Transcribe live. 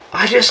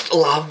I just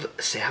love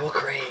sour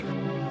cream.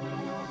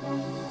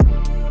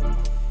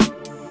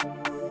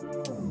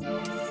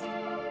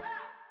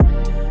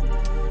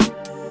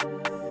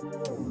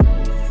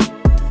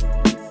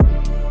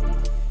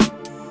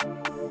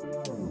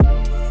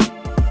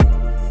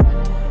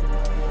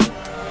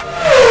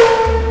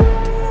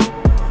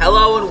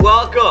 Hello and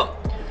welcome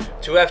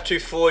to F2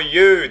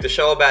 4U, the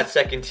show about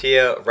second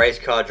tier race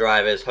car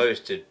drivers,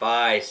 hosted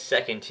by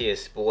second tier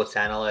sports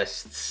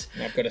analysts.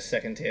 I've got a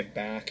second tier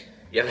back.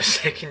 You have a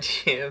second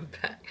tier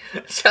back?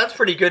 Sounds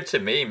pretty good to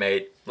me,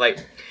 mate.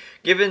 Like,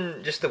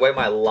 given just the way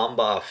my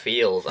lumbar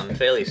feels, I'm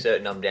fairly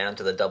certain I'm down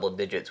to the double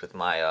digits with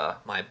my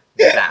my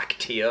back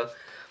tier.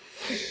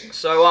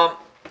 So,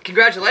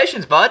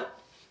 congratulations, bud.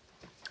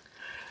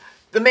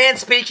 The man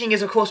speaking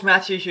is, of course,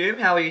 Matthew Hume.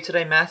 How are you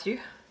today, Matthew?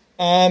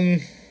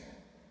 I'm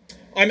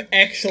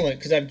excellent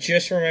because I've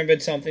just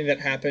remembered something that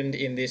happened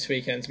in this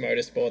weekend's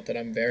motorsport that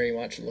I'm very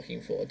much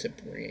looking forward to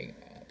bringing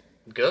up.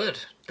 Good.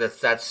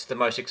 That's the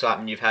most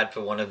excitement you've had for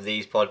one of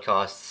these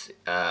podcasts,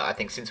 I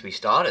think, since we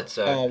started.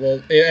 So. Oh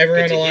well,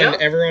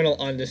 everyone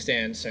will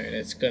understand soon.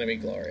 It's going to be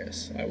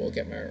glorious. I will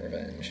get my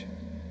revenge.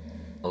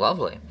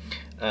 Lovely.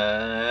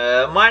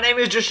 My name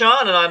is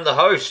Jashan, and I'm the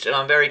host, and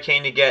I'm very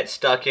keen to get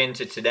stuck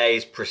into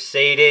today's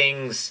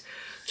proceedings,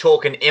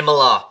 talking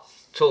Imola,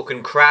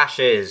 talking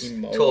crashes,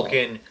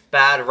 talking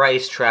bad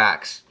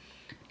racetracks,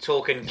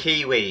 talking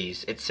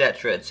Kiwis,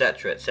 etc.,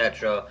 etc.,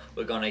 etc.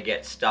 We're going to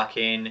get stuck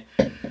in.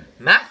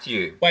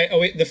 Matthew.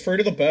 Wait, the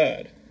fruit of the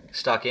bird.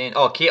 Stuck in.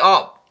 Oh,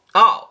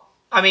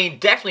 I mean,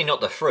 definitely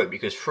not the fruit,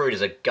 because fruit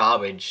is a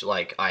garbage,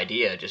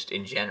 idea, just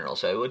in general.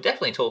 So we're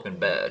definitely talking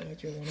bird.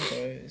 God, you're one of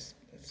those.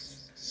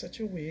 It's such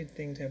a weird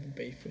thing to have a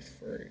beef with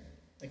fruit.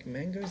 Like,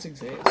 mangoes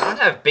exist. I don't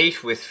have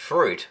beef with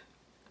fruit.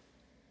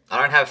 I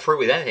don't have fruit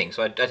with anything,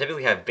 so I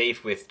typically have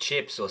beef with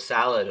chips or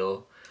salad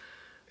or,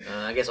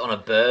 I guess, on a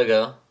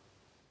burger.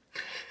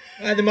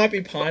 There might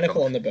be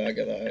pineapple on the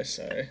burger, though,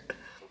 so...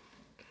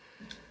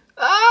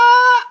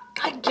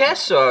 I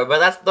guess so,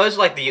 but those are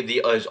like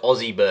those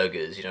Aussie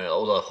burgers, you know,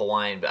 all the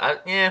Hawaiian.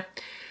 But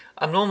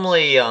I'm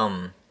normally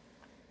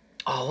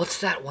what's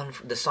that one?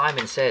 The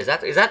Simon Says.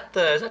 Is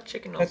that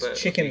chicken? That's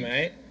chicken,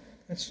 mate.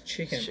 That's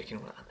chicken. It's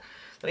chicken.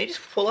 Let me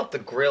just pull up the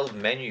grilled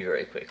menu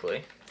very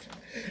quickly.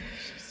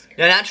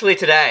 Now, naturally,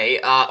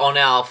 today on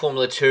our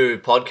Formula 2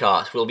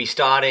 podcast, we'll be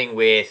starting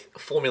with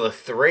Formula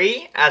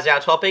 3 as our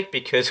topic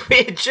because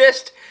we're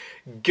just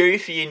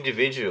goofy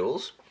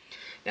individuals.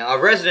 Now,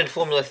 our resident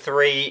Formula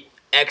 3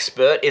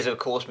 expert is, of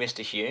course, Mr.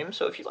 Hume.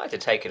 So if you'd like to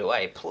take it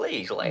away,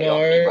 please lay it on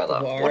me,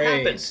 brother. Worries. What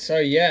happened? So,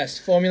 yes,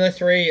 Formula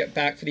 3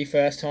 back for the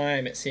first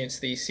time since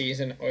the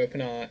season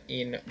opener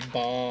in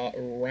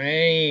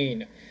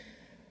Bahrain.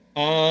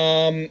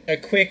 A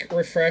quick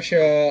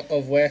refresher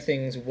of where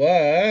things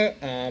were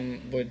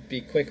would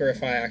be quicker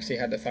if I actually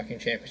had the fucking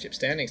championship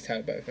standings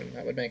tab open.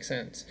 That would make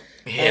sense.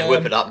 Yeah,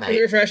 whip it up, mate. Quick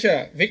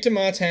refresher. Victor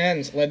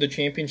Martins led the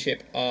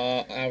championship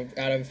out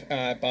of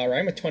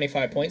Bahrain with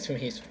 25 points from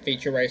his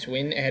feature race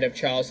win ahead of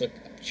Charles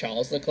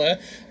Leclerc.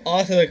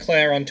 Arthur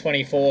Leclerc on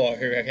 24,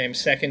 who came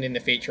second in the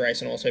feature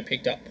race and also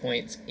picked up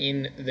points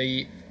in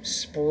the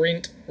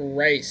sprint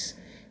race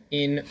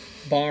in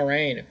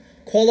Bahrain.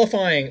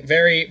 Qualifying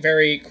very,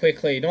 very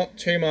quickly. Not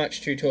too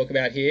much to talk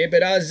about here,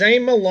 but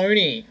Zane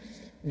Maloney,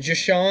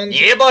 Jashan's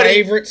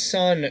favourite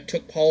son,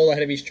 took pole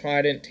ahead of his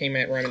Trident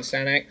teammate Roman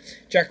Stanek.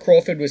 Jack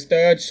Crawford was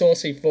third,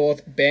 Saucy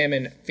fourth,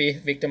 Behrman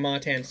fifth, Victor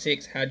Martin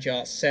sixth,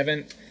 Hadjar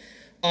seventh,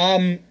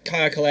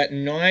 Kaya Collette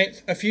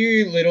ninth. A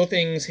few little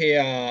things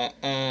here.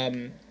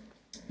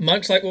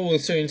 Much like what we'll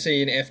soon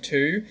see in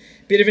F2,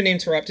 bit of an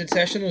interrupted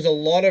session. There was a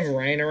lot of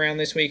rain around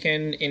this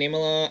weekend in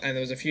Imola, and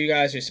there was a few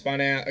guys who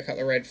spun out a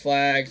couple of red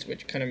flags,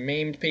 which kind of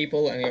memed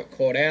people and got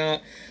caught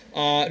out.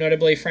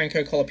 Notably,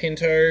 Franco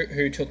Colapinto,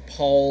 who took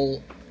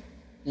pole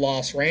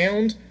last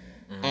round.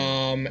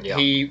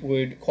 He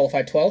would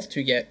qualify 12th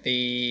to get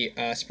the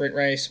sprint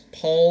race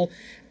pole.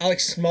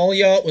 Alex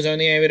Smolya was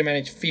only able to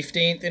manage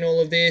 15th in all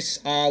of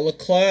this.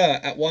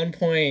 Leclerc, at one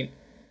point,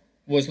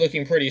 was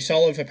looking pretty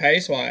solid for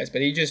pace-wise,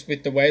 but he just,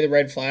 with the way the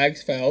red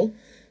flags fell,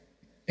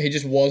 he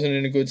just wasn't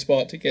in a good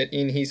spot to get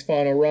in his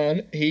final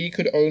run. He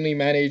could only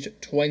manage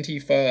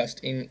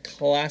 21st in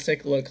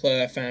classic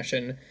Leclerc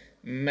fashion,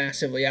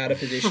 massively out of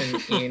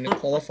position in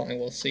qualifying.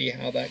 We'll see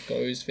how that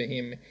goes for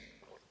him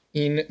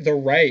in the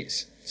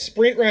race.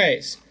 Sprint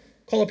race.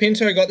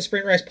 Colapinto got the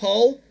sprint race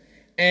pole,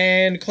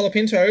 and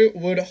Colapinto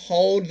would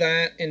hold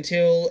that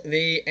until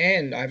the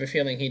end. I have a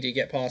feeling he did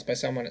get passed by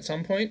someone at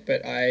some point,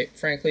 but I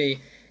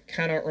frankly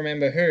cannot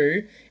remember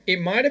who.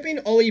 It might have been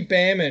Ollie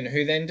Behrman,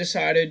 who then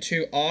decided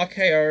to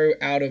RKO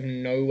out of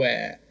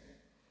nowhere.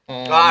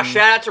 Shout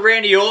out to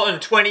Randy Orton,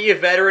 20-year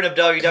veteran of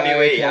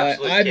WWE.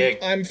 Absolute king.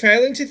 I'm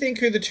failing to think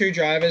who the two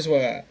drivers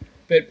were,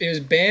 but it was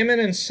Behrman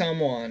and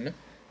someone.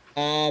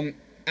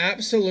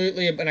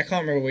 Absolutely, and I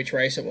can't remember which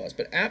race it was,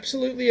 but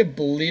absolutely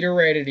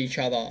obliterated each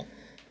other.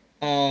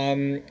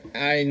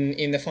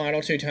 In the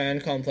final two-turn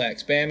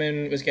complex,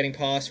 Behrman was getting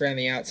passed around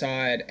the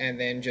outside and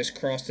then just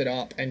crossed it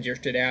up and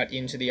drifted out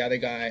into the other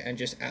guy and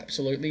just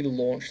absolutely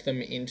launched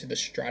them into the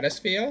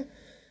stratosphere.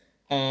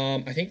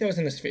 I think that was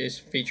in the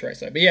feature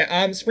race though. But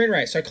yeah, sprint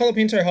race. So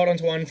Colapinto held on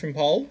to one from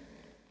pole.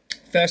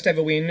 First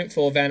ever win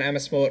for Van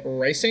Amersfoort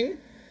Racing.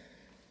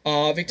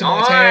 Victor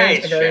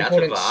Martins, a very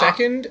important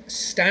second.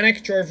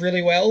 Stanek drove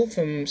really well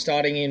from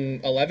starting in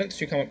 11th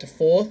to come up to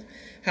 4th.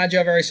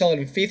 Hadjar very solid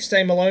in 5th.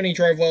 Zane Maloney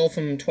drove well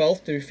from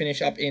 12th to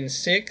finish up in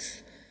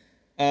 6th.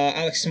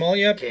 Alex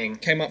Smolia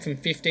came up from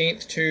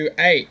 15th to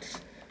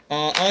 8th.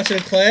 Arthur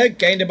Leclerc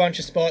gained a bunch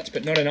of spots,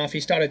 but not enough. He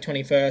started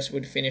 21st,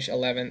 would finish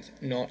 11th,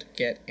 not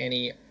get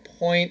any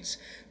points.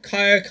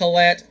 Kyle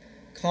Collette,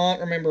 can't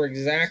remember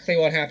exactly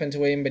what happened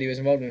to him, but he was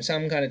involved in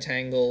some kind of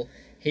tangle.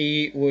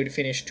 He would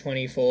finish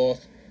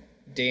 24th,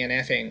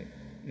 DNFing.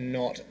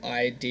 Not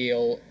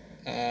ideal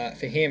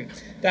for him.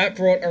 That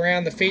brought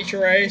around the feature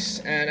race,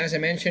 and as I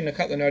mentioned, a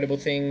couple of notable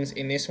things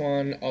in this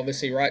one.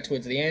 Obviously, right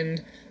towards the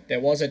end, there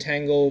was a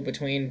tangle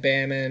between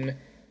Behrman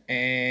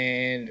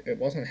and it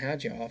wasn't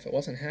Hadjar. If it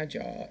wasn't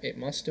Hadjar, it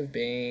must have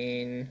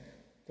been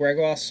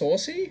Gregoire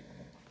Saucy,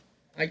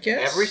 I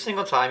guess. Every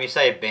single time you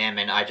say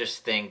Behrman, I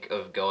just think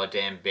of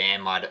goddamn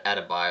Bam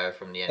Adebayo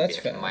from the NBA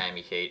from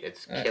Miami Heat.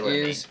 It's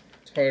killing me.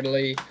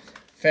 Totally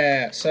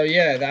fair. So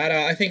yeah, that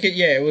I think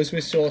it was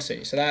with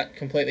Saucy. So that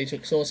completely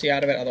took Saucy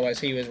out of it. Otherwise,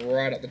 he was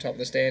right at the top of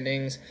the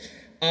standings.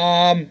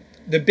 The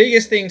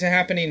biggest thing to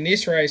happen in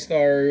this race,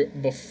 though,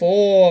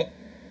 before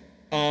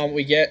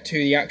we get to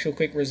the actual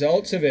quick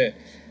results of it.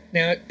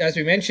 Now, as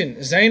we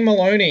mentioned, Zane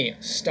Maloney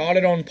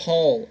started on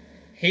pole.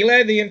 He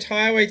led the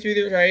entire way through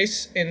the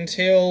race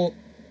until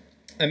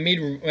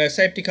a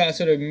safety car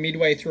sort of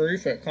midway through.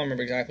 I can't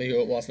remember exactly who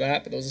it was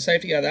but there was a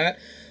safety car that.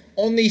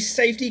 On the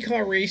safety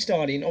car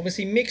restart in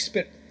obviously mixed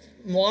but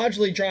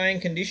largely drying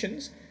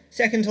conditions.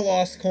 Second to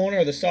last corner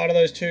of the start of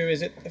those two,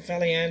 is it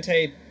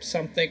Valiante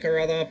something or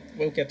other?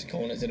 We'll get to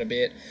corners in a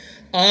bit.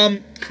 Yeah,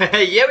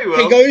 we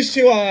will. He goes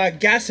to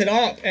gas it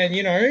up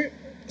and,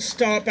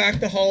 start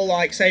back the whole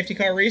safety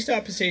car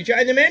restart procedure,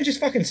 and the man just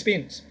fucking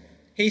spins.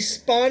 He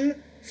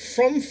spun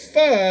from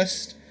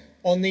first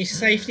on the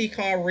safety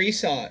car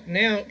restart.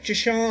 Now,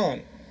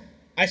 Jashan,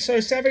 I so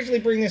savagely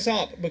bring this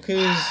up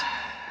because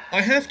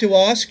I have to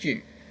ask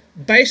you,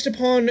 based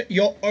upon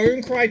your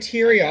own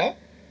criteria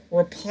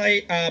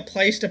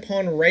placed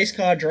upon race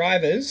car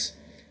drivers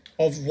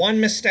of one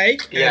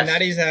mistake, and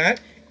that is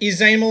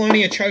Zane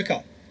Maloney a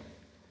choker?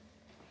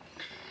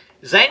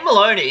 Zane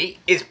Maloney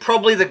is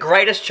probably the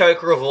greatest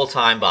choker of all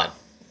time, bud.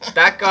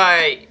 That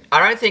guy,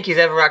 I don't think he's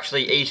ever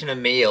actually eaten a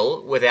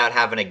meal without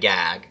having a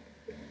gag.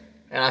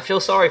 And I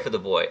feel sorry for the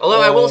boy. Although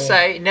I will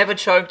say, never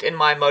choked in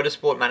my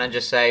motorsport manager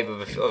save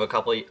of a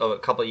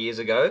couple of years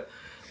ago.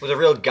 Was a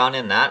real gun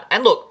in that.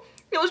 And look,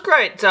 it was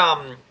great.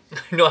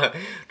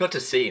 Not to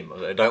see him.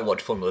 I don't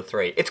watch Formula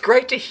 3. It's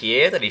great to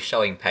hear that he's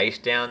showing pace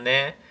down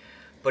there.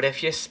 But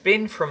if you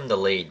spin from the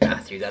lead,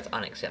 Matthew, that's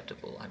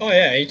unacceptable.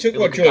 He took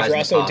what George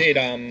Russell did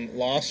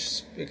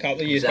last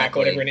couple of years back,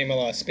 whatever, in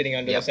Imola, spinning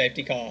under the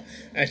safety car,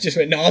 and just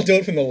went, "No, I'll do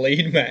it from the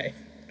lead, mate."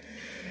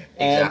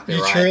 Exactly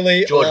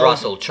right. George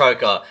Russell,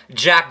 choker.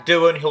 Jack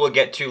Doohan, who we'll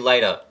get to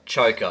later,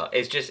 choker.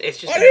 It's just. I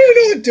don't even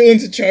know if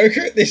Doohan's a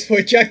choker at this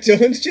point. Jack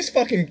Doohan's just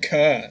fucking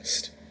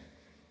cursed.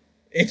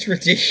 It's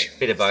ridiculous.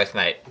 Bit of both,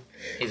 mate.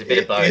 He's a bit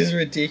of both. It is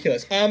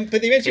ridiculous. But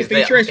the eventual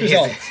feature race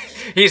results.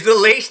 He's the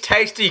least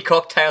tasty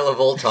cocktail of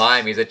all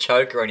time. He's a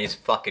choker and he's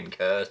fucking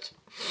cursed.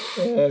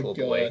 Oh, poor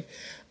God.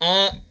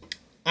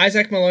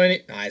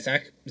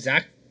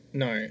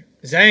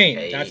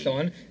 Zane, that's the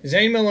one.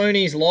 Zane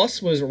Maloney's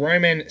loss was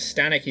Roman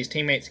Stanek, his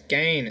teammate's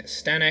gain.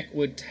 Stanek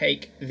would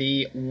take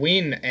the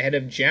win ahead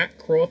of Jack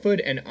Crawford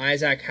and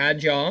Isaac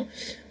Hadjar.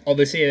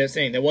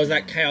 Obviously, there was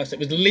that chaos. It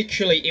was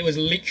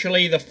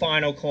literally the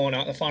final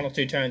corner, the final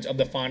two turns of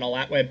the final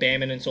lap where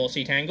Behrman and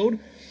Saucy tangled,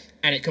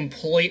 and it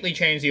completely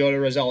changed the order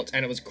of results.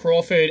 And it was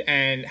Crawford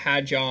and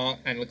Hadjar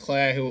and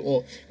Leclerc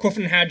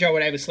Crawford and Hadjar were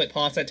able to slip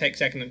past that, take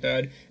second and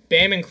third.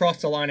 Behrman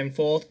crossed the line in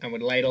fourth and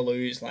would later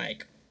lose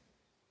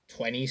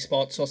 20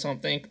 spots or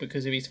something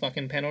because of his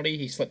fucking penalty.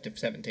 He slipped to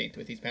 17th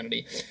with his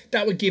penalty.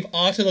 That would give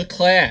Arthur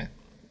Leclerc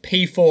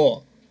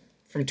P4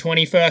 from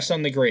 21st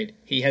on the grid.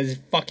 He has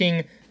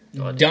fucking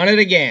done it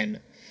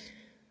again.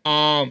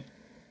 And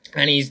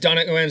he's done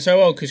it going so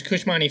well because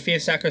Kushmani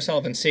 5th, Sacco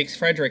Sullivan 6th,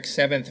 Frederick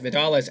 7th,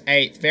 Vidales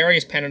 8th.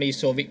 Various penalties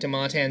saw Victor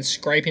Martin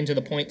scrape into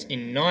the points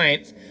in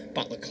 9th,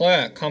 but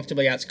Leclerc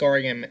comfortably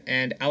outscoring him,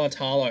 and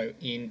Alatalo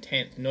in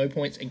 10th. No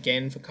points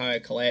again for Kyle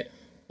Collette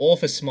or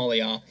for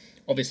Smolia.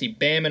 Obviously,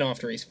 Behrman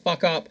after his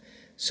fuck-up,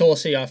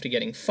 Saucy after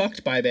getting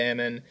fucked by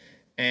Behrman,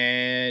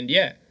 and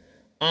yeah.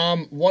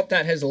 What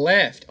that has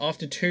left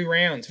after 2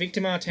 rounds.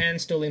 Victor Martin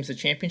still wins the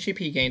championship.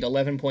 He gained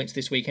 11 points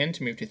this weekend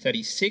to move to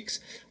 36.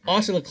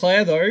 Arthur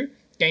Leclerc, though,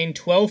 gained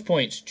 12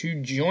 points to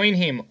join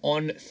him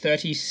on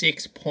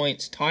 36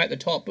 points, tie at the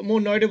top. But more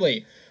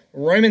notably,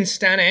 Roman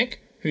Stanek,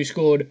 who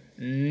scored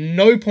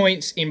no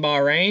points in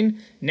Bahrain,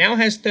 now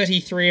has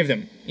 33 of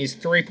them. Is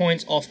 3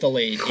 points off the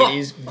lead. It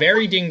is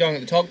very ding-dong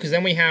at the top, because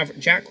then we have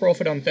Jack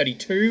Crawford on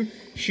 32.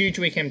 Huge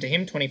weekend to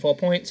him, 24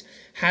 points.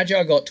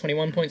 Hadjar got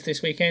 21 points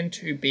this weekend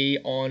to be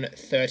on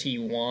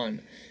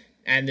 31.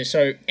 And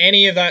so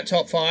any of that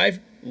top 5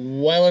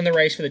 well in the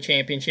race for the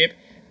championship.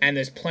 And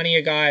there's plenty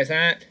of guys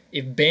that,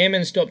 if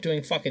Behrman stopped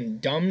doing fucking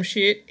dumb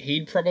shit,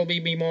 he'd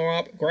probably be more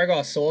up.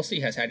 Gregor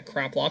Saucy has had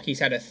crap luck. He's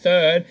had a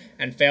third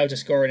and failed to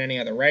score in any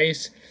other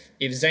race.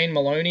 If Zane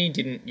Maloney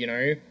didn't,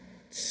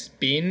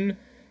 spin,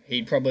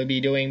 he'd probably be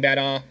doing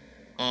better.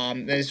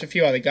 There's a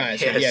few other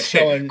guys.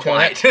 Showing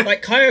quite.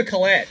 like Kyo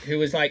Collette, who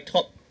was like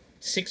top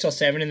 6 or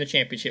 7 in the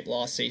championship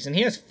last season.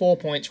 He has 4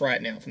 points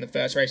right now from the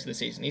first race of the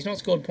season. He's not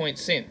scored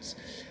points since.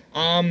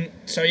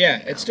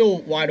 It's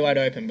still wide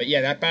open. But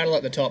yeah, that battle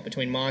at the top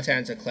between Martin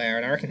and Leclerc,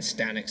 and I reckon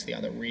Stanek's the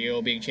other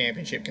real big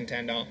championship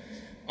contender.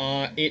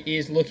 It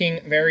is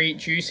looking very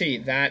juicy.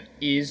 That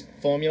is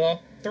Formula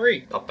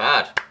 3. Not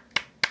bad.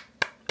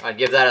 I'd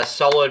give that a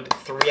solid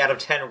 3 out of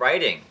 10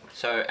 rating.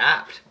 So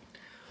apt.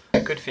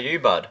 Good for you,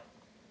 bud.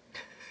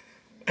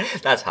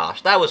 That's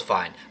harsh. That was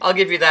fine. I'll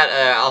give you that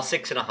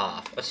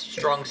 6.5. A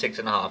strong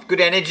 6.5.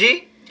 Good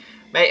energy.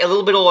 A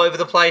little bit all over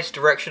the place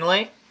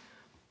directionally.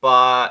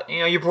 But,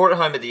 you brought it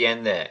home at the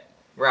end there.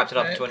 Wrapped it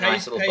up into a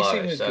nice little bow.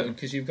 Pacing was good,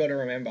 because you've got to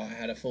remember I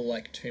had a full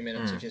 2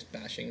 minutes of just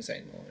bashing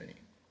Zane Maloney.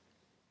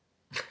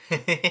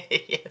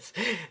 Yes.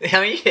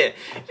 I mean, you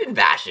didn't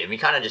bash him. He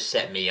kind of just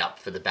set me up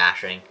for the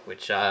bashing,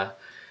 which, a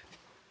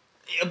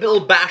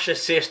little bash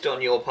assist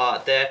on your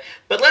part there.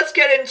 But let's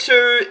get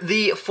into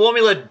the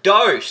Formula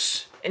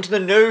Dose. Into the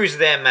news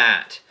there,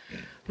 Matt.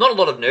 Not a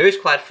lot of news,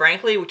 quite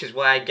frankly, which is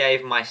why I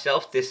gave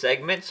myself this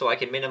segment, so I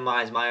can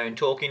minimise my own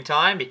talking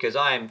time, because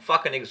I am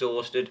fucking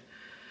exhausted.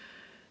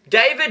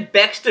 David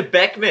Baxter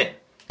Beckman.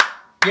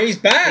 Yeah, he's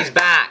back. He's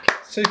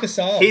back. Super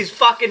sub. He's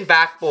fucking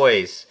back,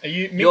 boys. Are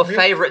you your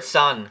favourite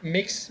son?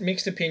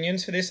 Mixed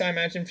opinions for this, I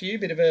imagine, for you.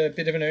 Bit of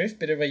an oof,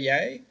 bit of a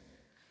yay.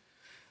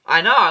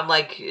 I know. I'm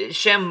like,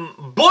 Shem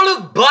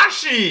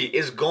Bolabashi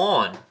is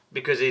gone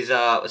because he's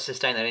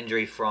sustained that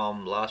injury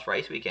from last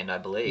race weekend, I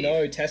believe.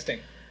 No, testing.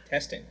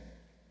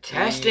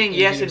 Testing,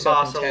 yes, in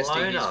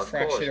Barcelona, He's of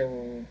fractured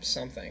course.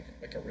 Something,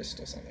 like a wrist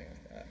or something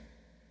like that.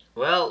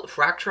 Well,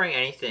 fracturing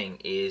anything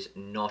is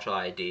not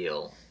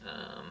ideal.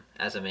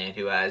 As a man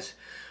who has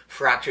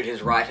fractured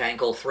his right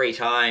ankle 3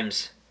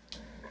 times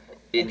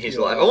in his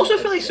life. I'm also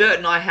fairly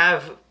certain I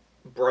have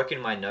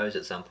broken my nose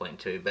at some point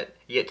too, but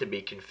yet to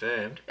be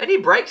confirmed. Any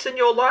breaks in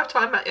your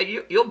lifetime?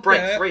 You'll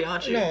break 3,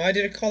 aren't you? No, I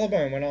did a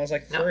collarbone when I was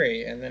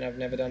 3, and then I've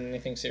never done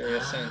anything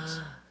serious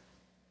since.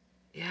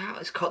 Yeah,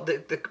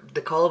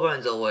 the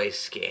collarbones always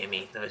scare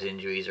me. Those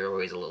injuries are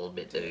always a little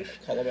bit doof.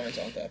 Collarbones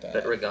aren't that bad.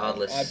 But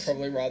regardless... I'd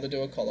probably rather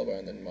do a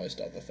collarbone than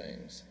most other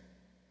things.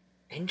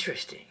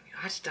 Interesting.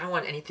 I just don't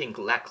want anything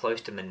that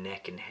close to my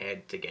neck and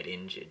head to get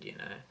injured,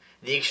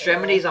 The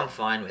extremities I'm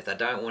fine with. I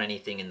don't want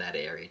anything in that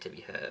area to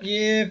be hurt.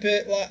 Yeah,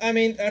 but,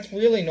 that's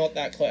really not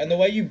that close. And the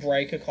way you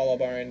break a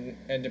collarbone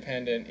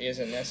independent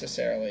isn't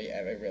necessarily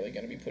ever really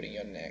going to be putting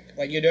your neck.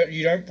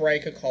 You don't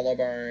break a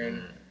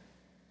collarbone...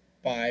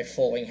 by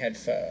falling head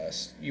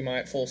first. You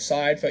might fall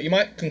side first. You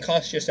might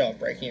concuss yourself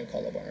breaking your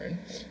collarbone,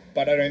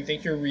 but I don't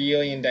think you're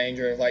really in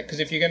danger of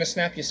because if you're going to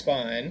snap your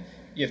spine,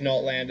 you've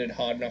not landed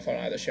hard enough on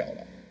either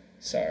shoulder.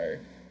 So...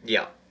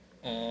 Yeah.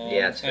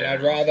 That's fair. And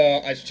I'd rather...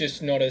 It's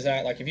just not as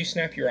that... if you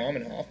snap your arm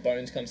in half,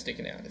 bones come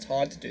sticking out. It's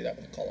hard to do that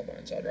with a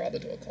collarbone, so I'd rather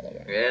do a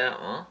collarbone. Yeah,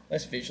 well...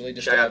 Less visually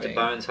disturbing. Shout out to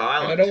Bones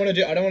Highland. And I don't want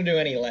to do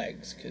any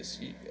legs, because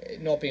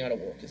not being able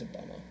to walk is a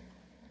bummer.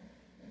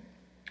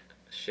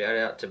 Shout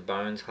out to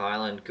Bones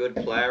Highland. Good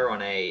player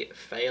on a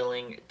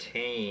failing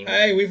team.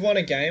 Hey, we've won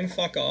a game.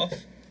 Fuck off.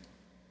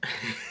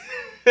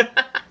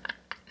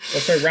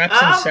 Also,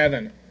 Raps in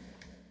 7.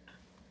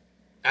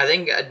 I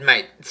think,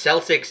 mate,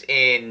 Celtics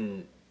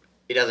in...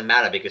 It doesn't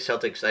matter because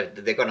Celtics,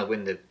 they're going to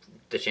win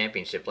the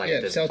championship. The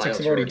Celtics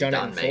have already done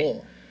it in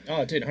 4.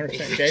 Oh, dude,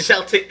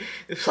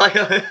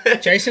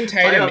 100%. Jason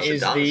Tatum is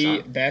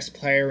the best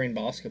player in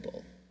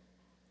basketball.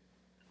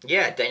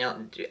 Yeah,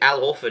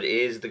 Al Horford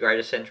is the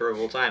greatest center of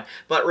all time.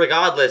 But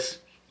regardless,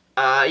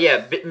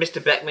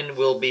 Mr. Beckman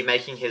will be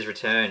making his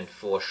return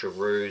for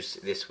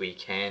Charouz this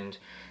weekend.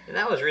 And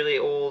that was really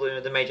all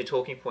the major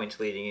talking points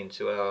leading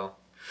into our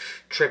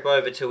trip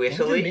over to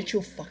Italy.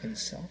 Mitchell fucking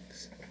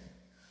sucks.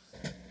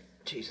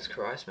 Jesus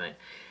Christ, mate.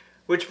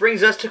 Which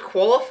brings us to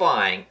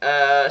qualifying.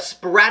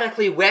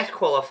 Sporadically wet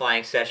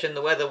qualifying session.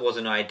 The weather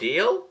wasn't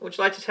ideal. Would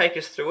you like to take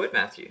us through it,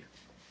 Matthew?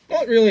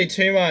 Not really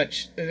too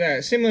much.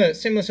 Similar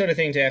sort of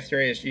thing to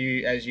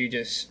F3 as you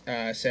just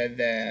said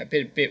there. A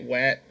bit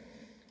wet,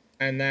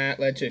 and that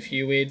led to a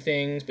few weird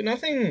things, but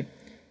nothing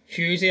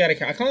hugely out of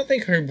character. I can't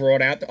think who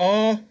brought out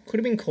could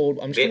have been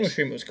Caldwell. I'm just going to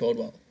assume it was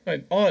Caldwell.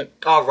 Right,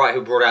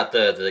 who brought out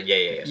the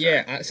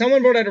yeah.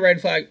 Someone brought out a red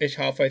flag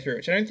halfway through,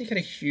 which I don't think had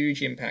a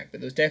huge impact,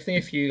 but there's definitely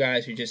a few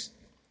guys who just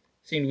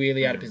seemed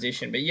weirdly out of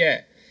position. But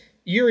yeah,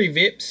 Yuri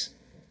Vips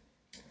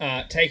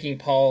taking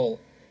pole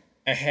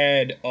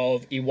ahead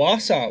of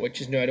Iwasa,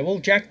 which is notable.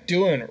 Jack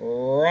Doohan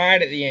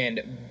right at the end,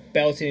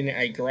 belted in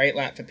a great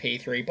lap for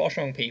P3.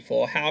 Boschong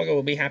P4. Hauger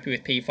will be happy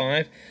with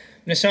P5.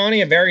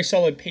 Nissani a very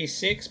solid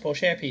P6.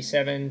 Porsche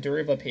P7.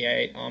 Derivla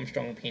P8.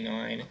 Armstrong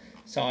P9.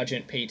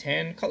 Sargent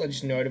P10. A couple of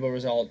just notable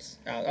results.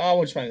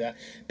 We'll just run that.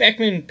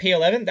 Beckman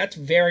P11. That's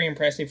very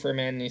impressive for a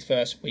man in his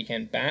first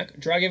weekend back.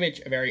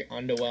 Dragovic, a very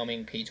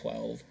underwhelming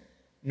P12.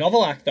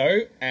 Novalak,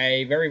 though,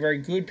 a very, very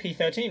good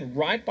P13,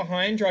 right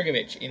behind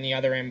Dragovic in the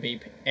other MP.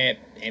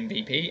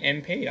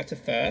 That's a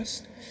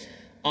first.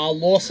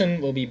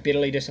 Lawson will be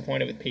bitterly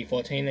disappointed with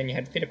P14. Then you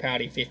had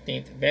Fittipaldi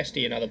 15th,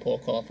 Vesti another poor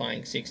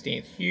qualifying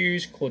 16th,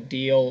 Hughes,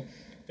 Cordeal,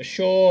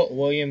 Shaw,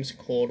 Williams,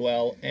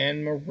 Caldwell,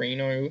 and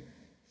Marino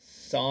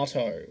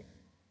Sato.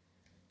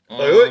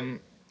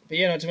 But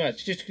yeah, not too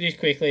much. Just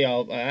quickly,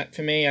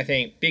 for me, I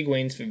think big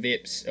wins for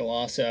Vips,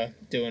 Iwasa,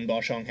 Doohan,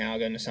 Boschong,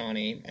 Hauger,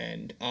 Nasani,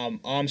 and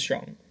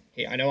Armstrong.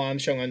 I know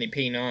Armstrong only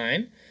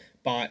P9,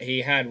 but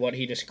he had what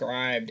he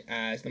described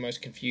as the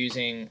most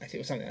confusing, I think it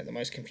was something like the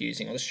most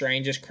confusing or the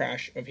strangest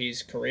crash of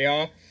his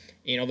career.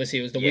 And obviously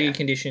it was the weird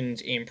conditions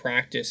in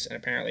practice, and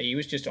apparently he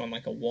was just on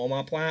like a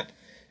warm-up lap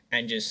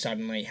and just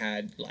suddenly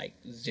had like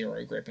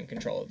zero grip and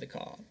control of the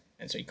car.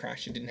 And so he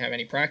crashed and didn't have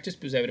any practice,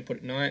 but was able to put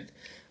it ninth.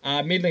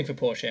 Middling for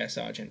Porsche,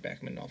 Sargent,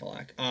 Beckman,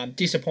 Novalak.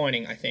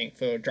 Disappointing, I think,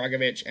 for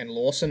Dragovic and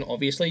Lawson,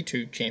 obviously,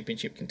 two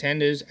championship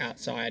contenders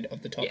outside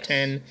of the top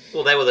 10.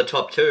 Well, they were the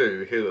top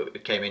two who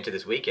came into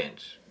this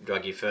weekend.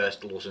 Druggy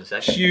first, Lawson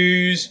second.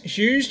 Hughes,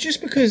 just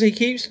because he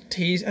keeps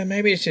teasing, and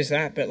maybe it's just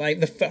that, but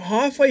like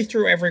halfway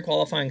through every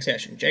qualifying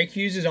session, Jake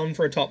Hughes is on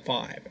for a top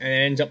 5, and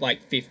then ends up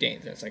like 15th.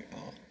 And it's like,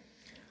 oh.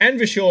 And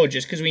Vachor,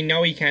 just because we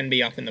know he can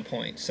be up in the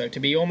points, so to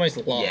be almost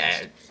last.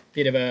 Yeah.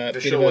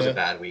 Vachor was a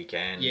bad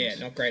weekend. Yeah,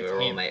 not great for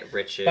him. Mate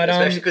Richard, but,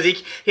 especially because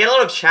he had a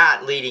lot of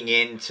chat leading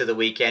into the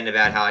weekend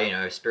about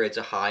how, spirits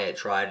are high at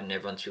Trident and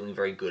everyone's feeling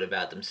very good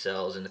about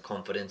themselves and the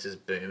confidence is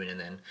booming, and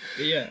then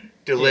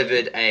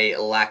delivered a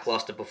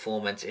lackluster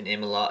performance in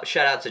Imola.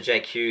 Shout out to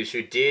Jake Hughes,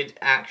 who did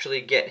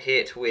actually get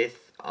hit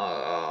with,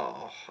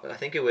 I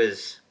think it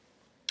was...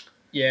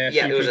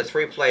 it was a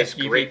 3-place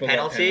grid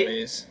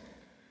penalty.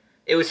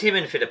 It was him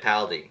and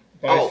Fittipaldi.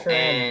 Both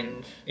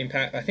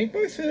impact. I think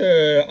both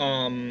for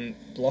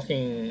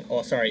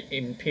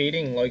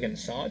impeding Logan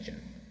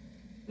Sargent.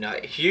 No,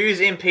 Hughes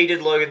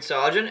impeded Logan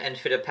Sargent and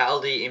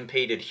Fittipaldi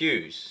impeded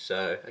Hughes.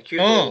 So a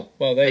cute little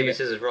paper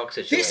scissors rock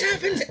situation. This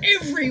happens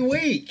every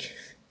week.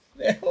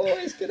 They're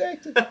always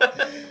connected.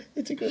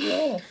 It's a good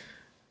laugh.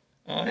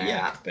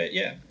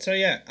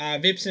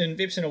 Vips and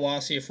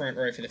Iwasa front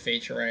row for the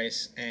feature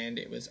race, and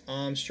it was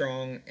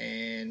Armstrong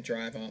and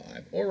driver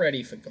I've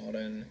already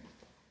forgotten.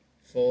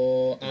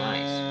 For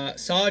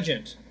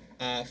Sargent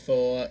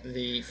for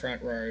the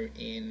front row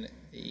in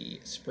the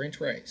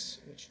sprint race,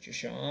 which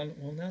Jashan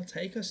will now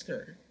take us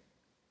through.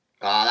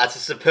 That's a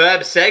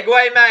superb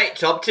segue, mate.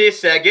 Top tier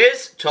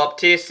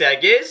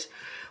seggers.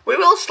 We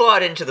will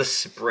slide into the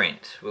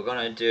sprint. We're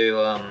going to do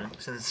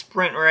some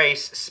sprint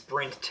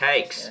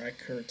takes. Sorry, I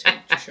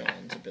critique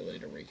Jashan's ability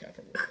to recap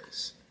a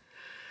race.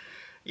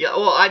 Yeah,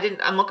 well,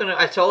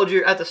 I told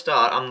you at the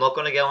start, I'm not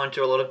going to go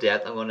into a lot of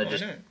depth. I'm going to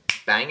just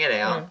bang it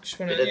out. Just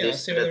want to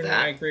see whether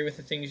I agree with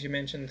the things you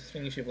mentioned, the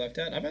things you've left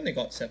out. I've only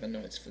got 7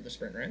 notes for the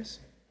sprint race.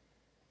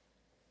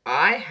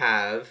 I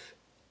have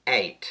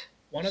 8.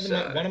 One of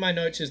my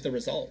notes is the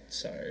result,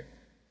 so...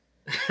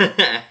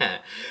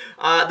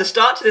 The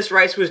start to this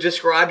race was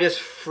described as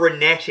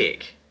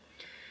frenetic.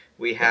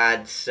 We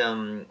had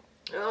some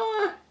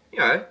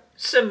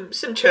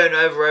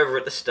turnover over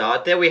at the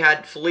start. There we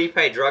had Felipe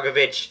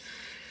Dragovic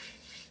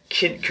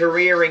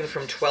careering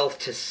from 12th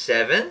to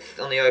 7th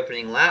on the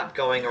opening lap,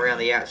 going around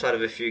the outside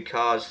of a few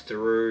cars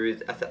through,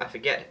 I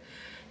forget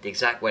the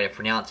exact way to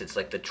pronounce it. It's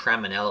like the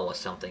Tramanello or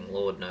something,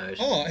 Lord knows.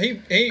 Oh,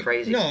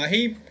 crazy. No,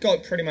 he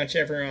got pretty much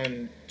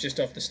everyone just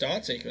off the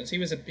start sequence. He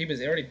was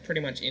already pretty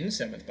much in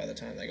 7th by the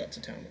time they got to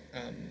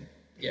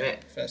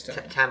first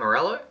time.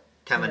 Tamarello?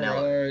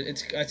 Tamanello.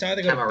 It's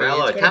either got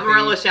Tamarello.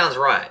 Tamarello sounds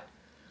right.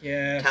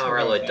 Yeah.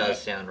 Tamarello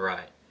does sound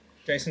right.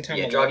 Jason Tamarello.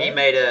 Yeah, Draghi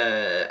made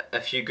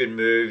a few good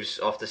moves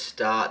off the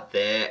start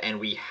there, and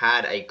we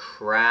had a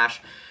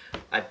crash.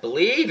 I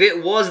believe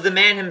it was the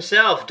man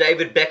himself,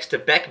 David Baxter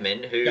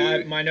Beckman,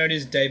 who... my note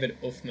is David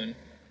Uffman.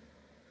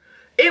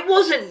 It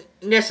wasn't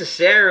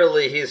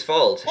necessarily his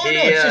fault.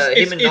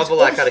 Him and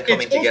Novalak had it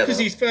coming together. It's because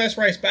his first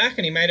race back,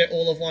 and he made it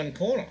all of one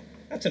corner.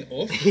 That's an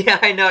oof. Yeah,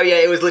 I know. Yeah,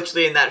 it was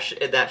literally in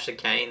that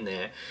chicane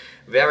there.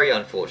 Very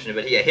unfortunate.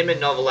 But yeah, him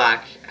and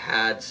Novalak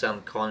had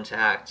some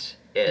contact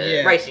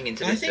racing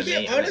into this.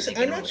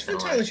 I'm not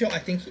entirely sure. I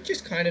think he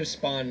just kind of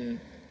spun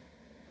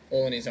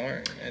all on his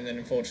own, and then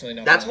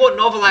unfortunately... That's what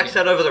Novalak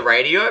said over the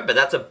radio, but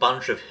that's a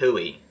bunch of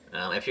hooey.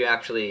 If you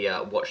actually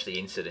watch the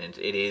incident,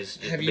 it is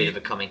just a bit of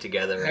a coming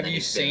together. Have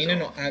you seen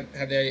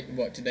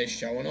did they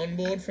show an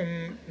onboard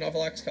from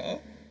Novalak's car?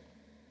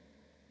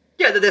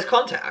 Yeah, there's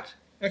contact.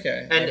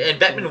 Okay. And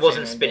Beckman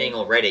wasn't spinning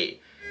already.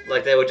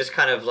 Like, they were just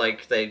kind of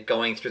like, they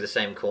going through the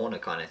same corner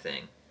kind of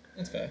thing.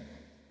 That's fair.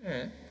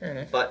 Alright, fair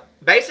enough. But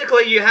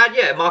basically you had,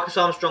 Marcus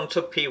Armstrong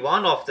took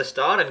P1 off the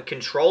start and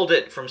controlled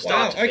it from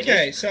start to finish.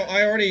 Okay, so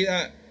I already...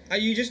 are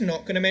you just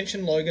not going to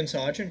mention Logan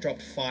Sargent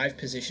dropped 5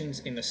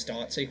 positions in the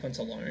start sequence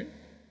alone?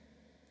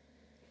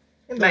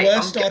 One of the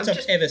worst starts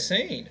I've ever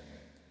seen.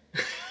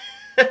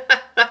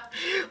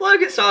 Well,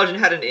 Logan Sargent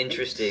had an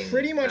interesting.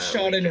 Pretty much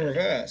started in weekend.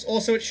 reverse.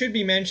 Also, it should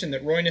be mentioned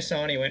that Roy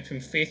Nasani went from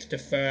 5th to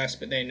 1st,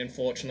 but then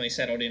unfortunately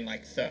settled in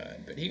like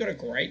 3rd. But he got a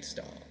great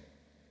start.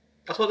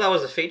 I thought that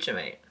was a feature,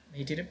 mate.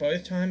 He did it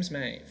both times,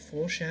 mate.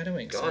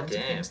 Foreshadowing. God Signs of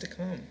damn. things to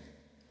come.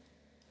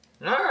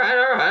 All right.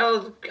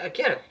 I'll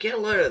get a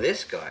load of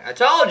this guy. I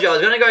told you I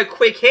was gonna go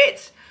quick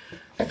hits.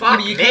 Fuck But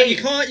me.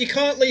 you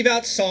can't leave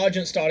out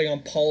Sargent starting on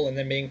pole and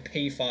then being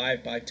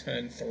P5 by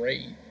turn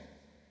 3.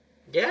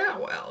 Yeah,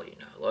 well,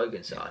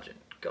 Logan Sargent.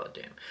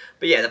 Goddamn.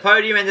 But yeah, the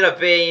podium ended up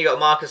being, you got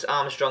Marcus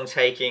Armstrong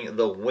taking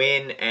the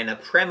win and a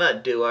Prema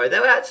duo. They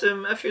had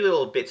a few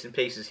little bits and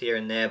pieces here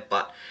and there,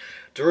 but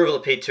Deruval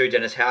at P2,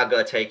 Dennis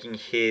Hauger taking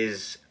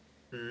his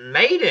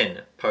maiden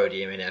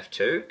podium in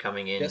F2,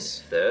 coming in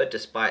third,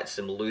 despite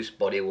some loose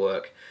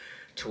bodywork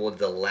toward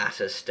the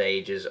latter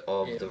stages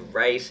of the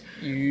race.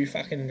 You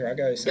fucking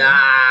Drago, son.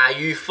 Ah,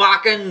 you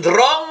fucking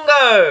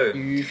Drongo!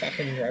 You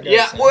fucking Drago,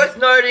 Yeah, son. worth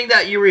noting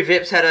that Yuri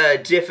Vips had a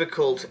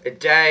difficult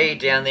day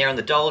down there in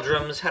the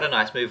doldrums. Had a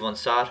nice move on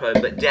Sato,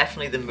 but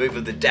definitely the move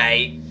of the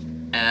day,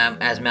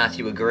 as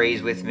Matthew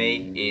agrees with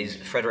me, is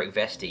Frederick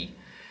Vesti.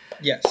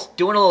 Yes.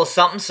 Doing a little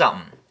something.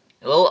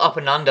 A little up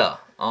and under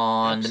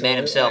on the man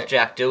himself,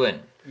 Jack Doohan.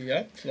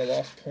 Yep, for the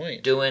last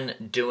point.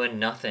 Doing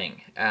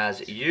nothing,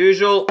 as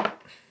usual.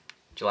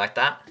 Do you like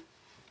that?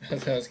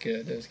 That was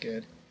good. That was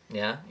good.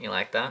 Yeah, you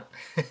like that?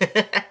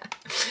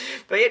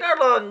 But yeah,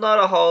 not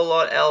a whole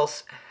lot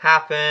else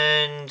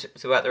happened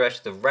throughout the rest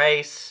of the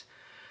race.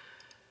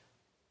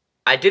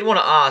 I did want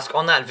to ask,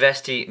 on that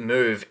Vesti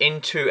move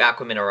into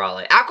Aqua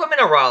Minerale. Aqua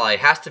Minerale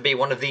has to be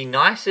one of the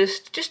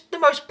nicest, just the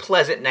most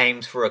pleasant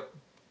names for a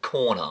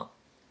corner.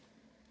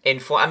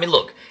 I mean,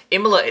 look,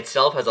 Imola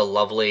itself has a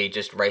lovely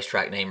just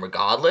racetrack name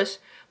regardless.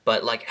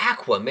 But like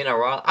Aqua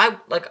Minerale, I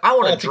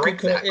want to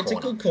drink that corner. It's a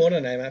good corner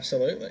name,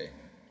 absolutely.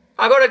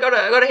 I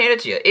gotta hand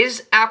it to you.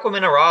 Is Aqua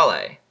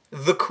Minerale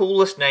the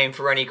coolest name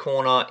for any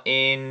corner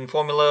in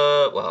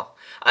Formula? Well,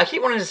 I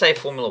keep wanting to say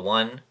Formula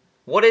One.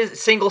 What is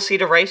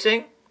single-seater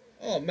racing?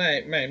 Oh,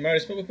 mate,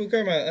 motorsport. We'll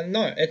go.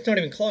 No, it's not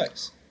even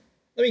close.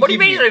 What do you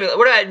mean?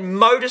 What about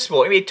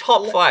motorsport? You mean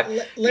top 5?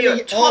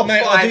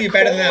 I'll do you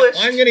better than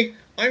that.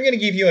 I'm gonna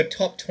give you a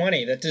top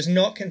 20 that does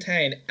not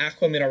contain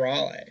Aqua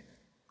Minerale.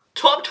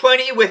 Top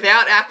 20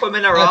 without Aqua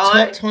Minerale?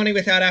 Top 20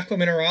 without Aqua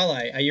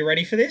Minerale. Are you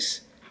ready for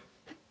this?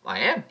 I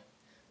am.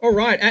 All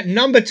right, at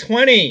number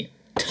 20,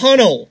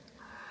 Tunnel.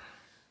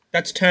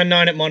 That's turn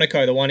 9 at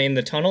Monaco, the one in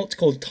the tunnel. It's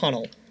called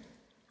Tunnel.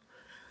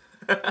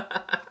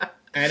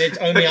 And it's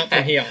only up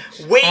from here.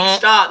 Weak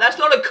start. That's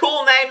not a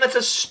cool name. That's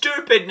a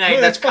stupid name.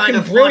 No, that's kind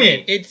of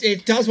brilliant. Funny.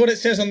 It does what it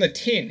says on the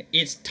tin.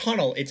 It's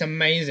Tunnel. It's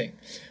amazing.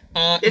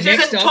 This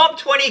isn't top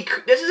 20.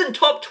 This isn't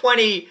top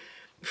 20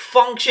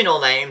 functional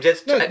names.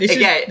 It's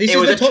it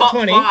was a top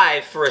 20,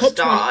 5 for a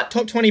start.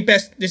 Top 20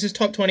 best. This is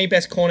top 20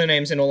 best corner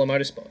names in all of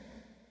motorsport.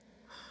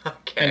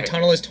 Okay. And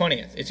Tunnel is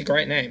 20th. It's a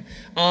great name.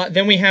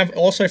 Then we have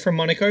also from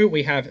Monaco.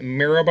 We have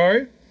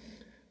Mirabeau.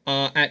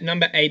 At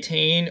number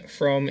 18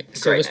 from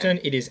Silverstone,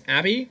 it is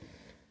Abbey.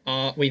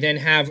 We then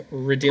have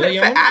Radillion.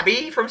 For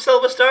Abbey from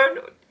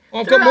Silverstone.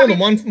 I've got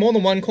more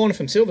than one corner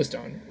from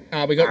Silverstone.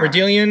 We got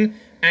Radillion,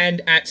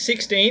 and at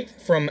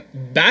 16th from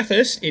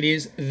Bathurst, it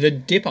is the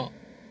Dipper.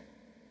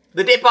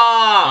 The Dipper.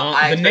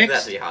 I expect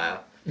that to be higher.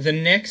 The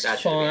next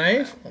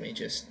 5. Let me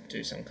just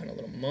do some kind of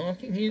little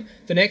marking here.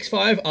 The next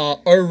 5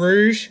 are Eau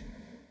Rouge,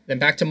 then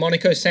back to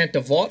Monaco Saint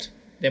Devote,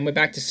 then we're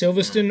back to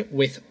Silverstone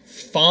with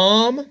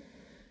Farm.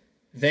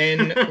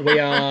 Then we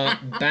are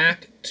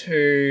back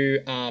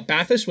to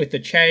Bathurst with the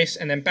Chase,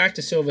 and then back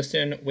to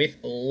Silverstone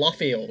with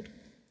Luffield.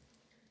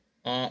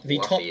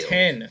 Top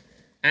 10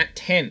 at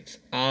 10th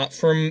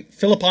from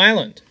Phillip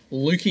Island,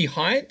 Lukey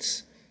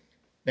Heights,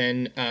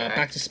 then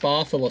back to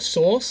Spa for La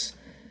Source,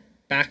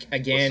 back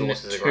again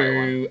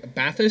to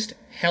Bathurst,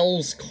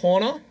 Hell's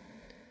Corner,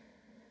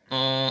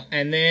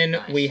 and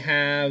then we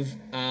have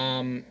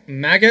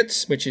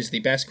Maggots, which is the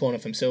best corner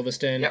from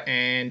Silverstone,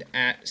 and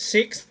at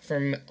 6th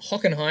from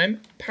Hockenheim,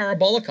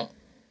 Parabolica.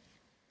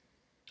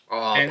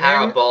 Oh, and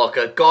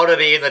Parabolica, gotta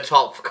be in the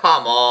top.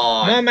 Come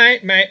on. No,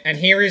 mate. And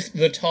here is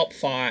the top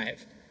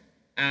 5.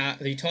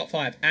 The top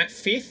 5 at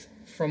 5th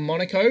from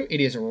Monaco, it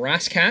is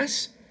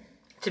Rascasse.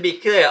 To be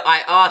clear,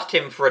 I asked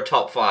him for a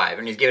top 5,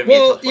 and he's given me a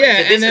top 5. Well,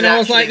 yeah, and then I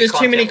was like, there's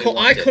too many.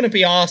 I couldn't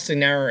be asked to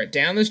narrow it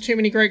down. There's too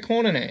many great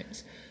corner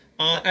names.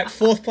 At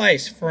 4th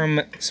place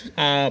from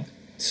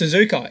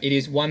Suzuka, it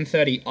is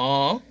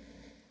 130R.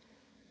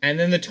 And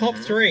then the top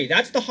 3,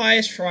 that's the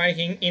highest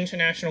ranking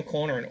international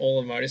corner in all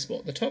of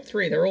motorsport. The top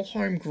 3, they're all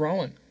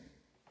homegrown.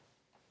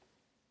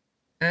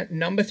 At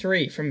number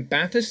 3 from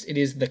Bathurst, it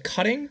is The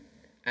Cutting.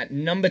 At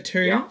number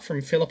 2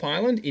 from Phillip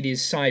Island, it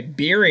is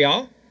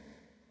Siberia.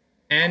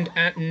 And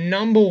at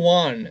number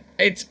 1,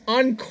 it's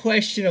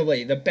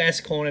unquestionably the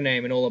best corner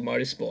name in all of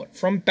motorsport.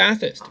 From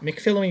Bathurst,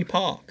 McPhillamy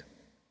Park.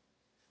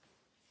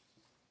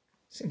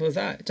 Simple as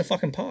that. It's a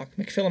fucking park.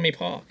 McPhillamy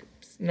Park.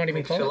 It's not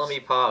even close.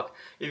 McPhillamy Park.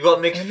 You've got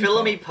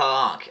McPhillamy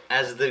Park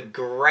as the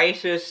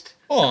greatest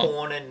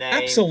corner name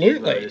in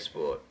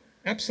motorsport.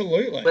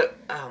 Absolutely. But,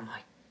 oh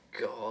my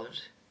god.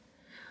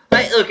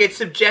 Look, it's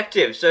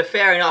subjective, so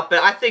fair enough,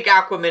 but I think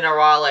Aqua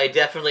Minerale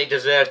definitely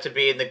deserves to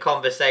be in the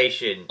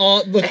conversation.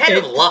 Oh, look, Ahead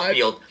of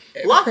Luffield.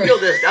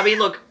 Luffield is, I mean,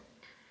 look,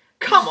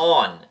 come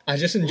on. I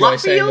just enjoy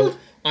Luffield?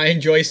 I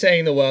enjoy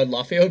saying the word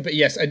Luffield, but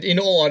yes, in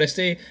all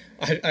honesty,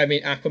 I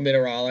mean Aqua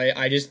Minerale.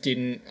 I just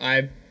didn't.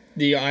 I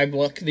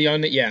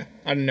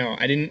don't know.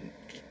 I didn't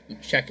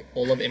check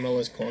all of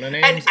Imola's corner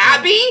names. And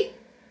Abby?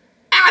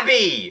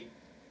 Abby!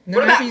 No,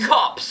 What about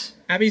Cops?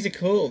 Abby's are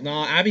cool.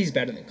 No, Abby's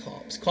better than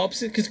Cops.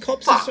 Because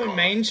Cops Fuck is so off.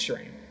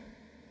 mainstream.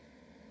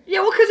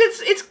 Yeah, well, because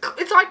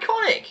it's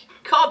iconic.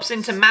 Cops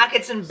into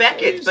Mackett's and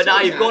Beckett's, but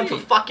now you've gone for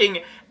fucking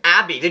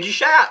Abby. Did you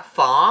shout out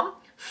Farm?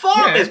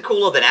 Farm is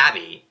cooler than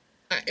Abby.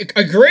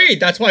 Agreed.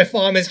 That's why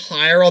Farm is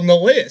higher on the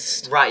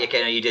list. Right,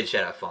 okay, no, you did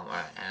shout out Farm.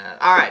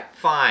 Alright,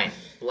 fine.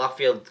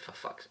 Luffield, for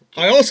fuck's sake.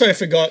 I also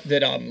forgot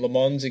that Le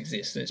Mans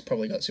exists, and it's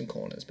probably got some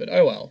corners, but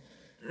oh well.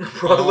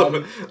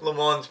 Le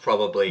Mans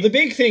probably. The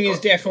big thing is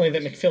definitely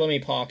that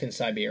McPhillamy Park and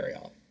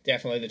Siberia.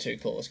 Definitely the two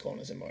coolest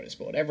corners in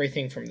motorsport.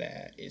 Everything from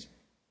there is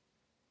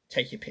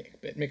take your pick.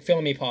 But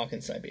McPhillamy Park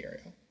and Siberia,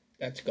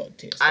 that's god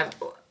tier stuff.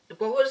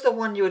 What was the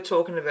one you were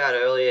talking about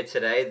earlier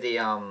today?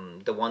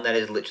 The one that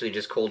is literally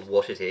just called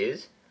What It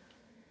Is?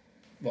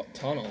 What,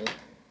 Tunnel?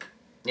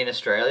 In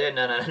Australia?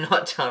 No,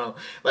 not Tunnel.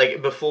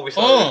 Like, before we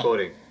started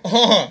recording.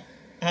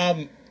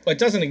 It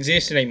doesn't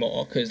exist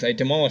anymore because they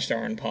demolished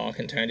Oran Park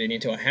and turned it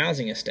into a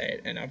housing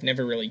estate, and I've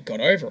never really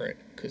got over it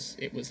because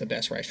it was the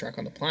best racetrack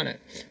on the planet.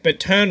 But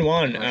Turn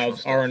 1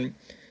 at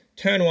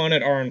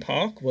Oran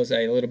Park was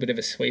a little bit of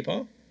a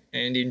sweeper,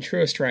 and in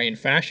true Australian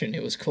fashion,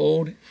 it was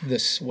called the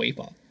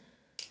Sweeper.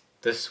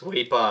 The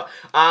Sweeper.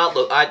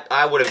 Look,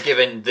 I would have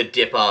given the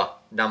Dipper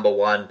number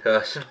 1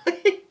 personally.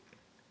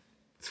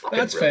 It's fucking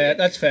That's brilliant. fair.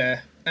 That's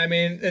fair. I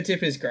mean, the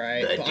Dipper is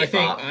great, but I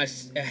think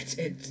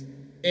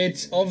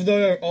it's of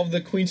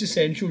the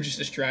quintessential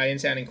just Australian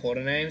sounding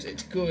quarter names.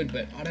 It's good,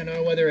 but I don't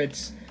know whether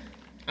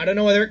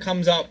it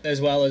comes up as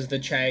well as the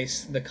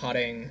Chase, the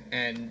Cutting,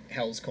 and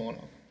Hell's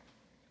Corner.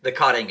 The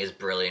Cutting is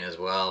brilliant as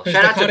well. 'Cause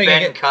Shout the out to Cutting,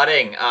 Ben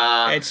Cutting.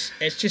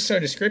 It's just so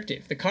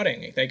descriptive. The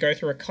Cutting. They go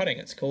through a cutting.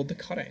 It's called the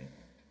Cutting.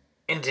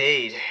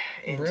 Indeed.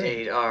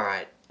 Brilliant. All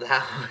right.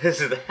 That was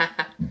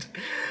that.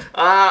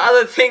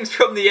 Other things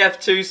from the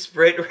F2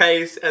 sprint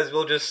race, as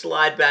we'll just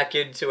slide back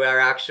into our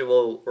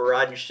actual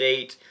run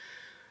sheet.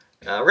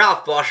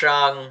 Ralph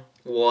Boschung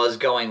was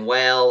going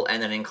well,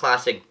 and then in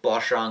classic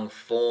Boschung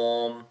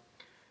form,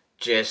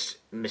 just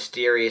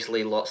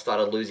mysteriously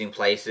started losing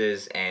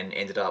places and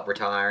ended up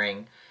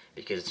retiring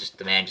because just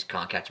the man just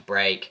can't catch a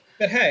break.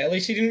 But hey, at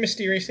least he didn't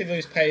mysteriously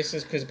lose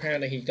paces because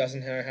apparently he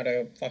doesn't know how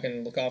to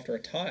fucking look after a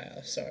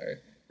tyre, so...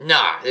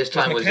 Nah, this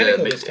time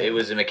it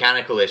was a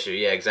mechanical issue.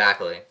 Yeah,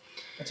 exactly.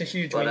 That's a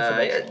huge win for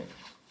Boschung.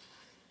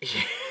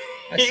 Yeah.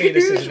 I see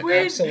this as an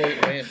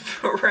absolute win.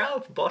 For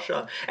Ralph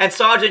Boschung. And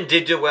Sargent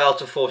did do well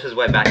to force his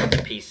way back up to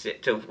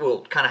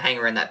P6, kind of hang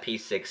around that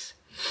P6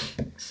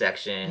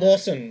 section.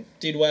 Lawson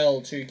did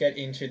well to get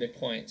into the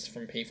points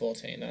from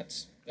P14.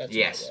 That's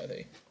yes.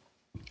 noteworthy.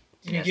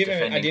 Yes,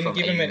 I didn't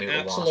give him an Emu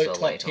absolute Iwasa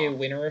top tier later.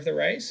 winner of the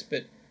race,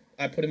 but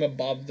I put him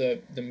above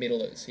the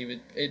middlers. He'd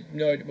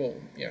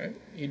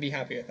be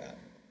happy with that.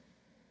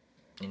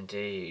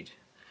 Indeed.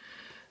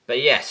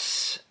 But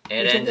yes,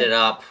 it ended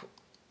up...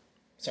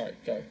 Sorry,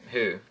 go.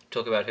 Who?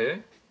 Talk about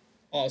who?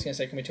 Oh, I was going to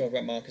say, can we talk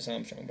about Marcus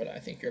Armstrong? But I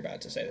think you're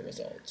about to say the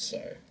results,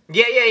 so...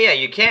 Yeah,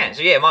 you can.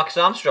 So yeah, Marcus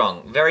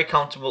Armstrong, very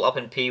comfortable up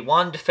in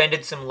P1,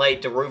 defended some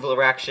late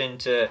Deruvler action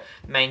to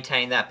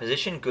maintain that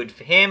position. Good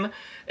for him.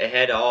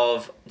 Ahead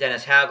of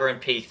Dennis Hauger in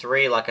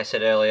P3, like I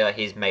said earlier,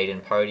 his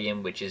maiden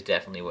podium, which is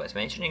definitely worth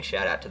mentioning.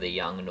 Shout out to the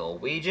young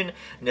Norwegian.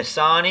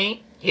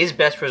 Nissany, his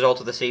best result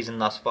of the season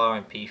thus far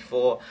in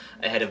P4,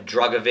 ahead of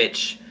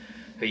Drugovich,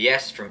 who,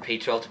 yes, from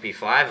P12 to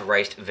P5,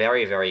 raced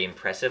very, very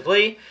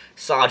impressively.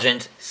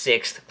 Sargent,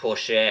 6th,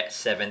 Porsche,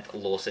 7th,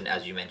 Lawson,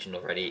 as you mentioned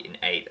already, in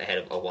 8th, ahead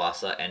of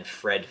Iwasa, and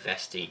Fred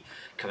Vesti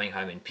coming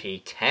home in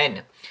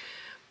P10.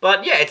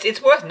 But yeah,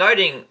 it's worth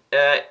noting,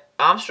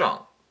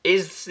 Armstrong,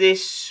 is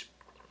this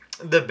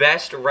the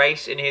best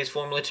race in his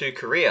Formula 2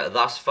 career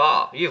thus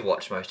far? You've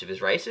watched most of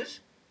his races.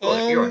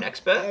 Well, you're an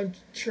expert. I'm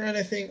trying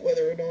to think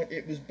whether or not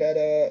it was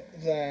better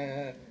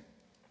than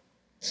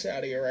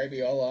Saudi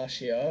Arabia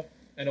last year.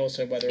 And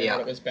also whether or not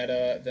it was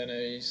better than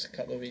a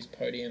couple of his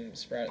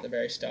podiums right at the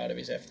very start of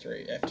his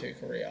F2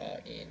 career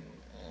in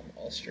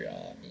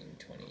Austria in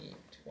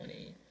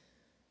 2020.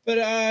 But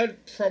I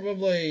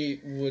probably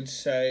would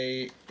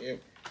say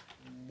it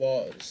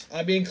was.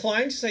 I'd be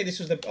inclined to say this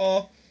was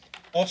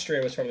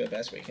Austria was probably the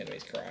best weekend of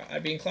his career.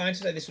 I'd be inclined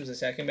to say this was the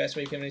second best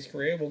weekend of his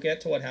career. We'll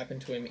get to what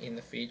happened to him in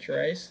the feature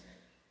race.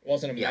 It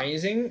wasn't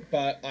amazing,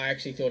 but I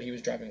actually thought he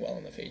was driving well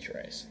in the feature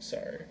race.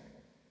 So...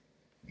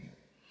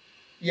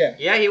 Yeah.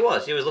 Yeah, he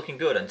was. He was looking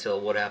good until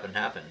what happened.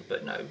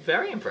 But no,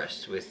 very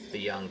impressed with the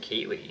young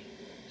Kiwi.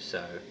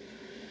 So,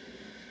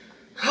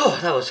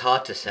 that was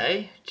hard to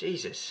say.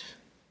 Jesus.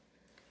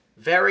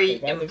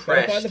 Very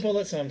impressed by the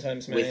bullet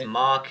sometimes, mate. with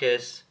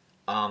Marcus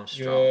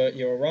Armstrong.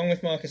 You were wrong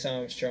with Marcus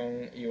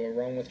Armstrong. You were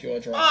wrong with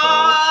George Russell.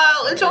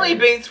 Oh, it's only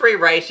been 3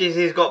 races.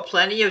 He's got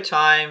plenty of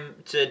time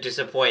to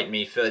disappoint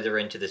me further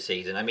into the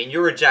season. I mean,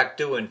 you're a Jack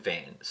Doohan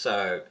fan,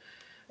 so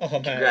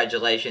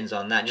congratulations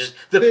on that. Just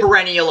the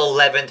perennial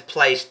 11th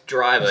place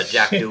driver,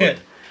 Jack Doohan.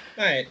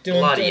 Mate,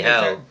 Bloody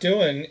hell.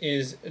 Doohan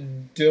is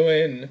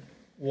doing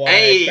what I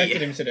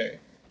expected him to do.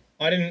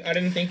 I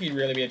didn't think he'd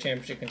really be a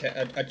championship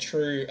contender, a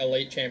true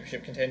elite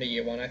championship contender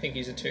year one. I think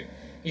he's a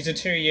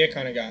 2-year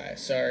kind of guy.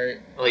 So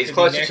he's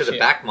closer to the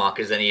back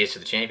markers than he is to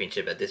the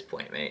championship at this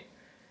point, mate.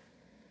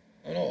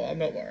 I'm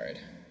not worried.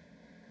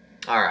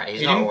 All right,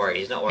 he's not worried.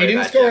 He's not worried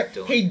about Jack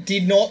Doohan. He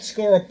did not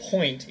score a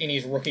point in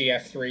his rookie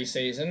F3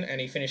 season, and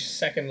he finished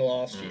second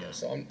last year.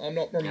 So I'm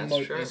not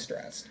remotely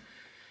stressed.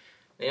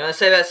 You know what I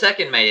say about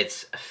second, mate?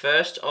 It's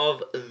first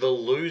of the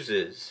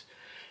losers.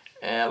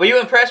 Were you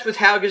impressed with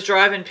Hauger's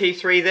drive in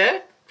P3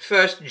 there?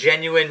 First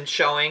genuine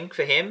showing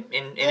for him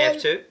in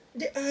F2?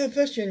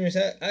 First genuine. It's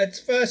I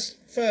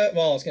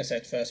was going to say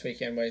it's first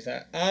weekend. What is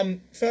that?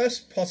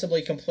 First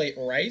possibly complete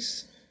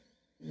race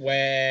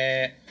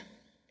where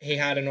he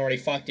hadn't already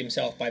fucked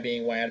himself by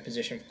being way out of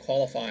position for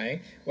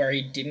qualifying, where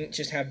he didn't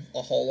just have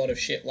a whole lot of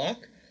shit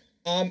luck.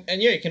 And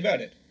yeah, he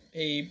converted.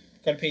 He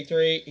got a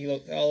P3, he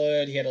looked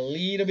solid, he had a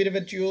little bit of a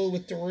duel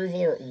with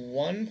Deruvala at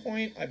one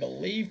point, I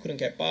believe, couldn't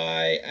get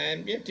by,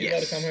 and yeah, did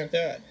well to come home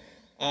third.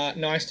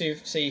 Nice to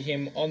see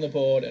him on the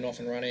board and off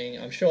and running.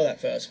 I'm sure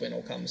that first win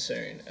will come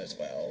soon as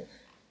well.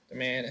 The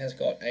man has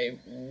got a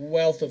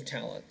wealth of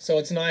talent, so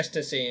it's nice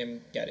to see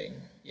him getting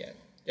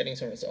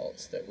some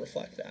results that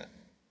reflect that.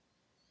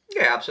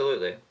 Yeah,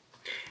 absolutely.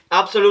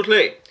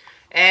 Absolutely.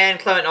 And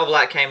Clement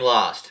Novalak came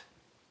last,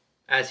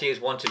 as he is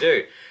wont to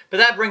do. But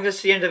that brings us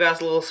to the end of our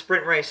little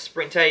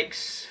sprint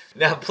takes.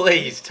 Now,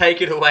 please,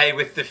 take it away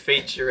with the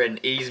feature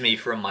and ease me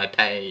from my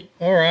pain.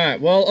 All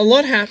right. Well, a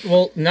lot happened.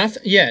 Well,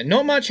 nothing. Yeah,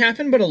 not much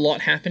happened, but a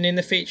lot happened in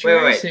the feature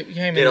race. Wait.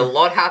 Did a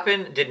lot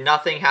happen? Did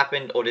nothing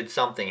happen? Or did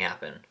something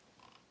happen?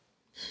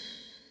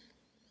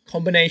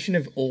 Combination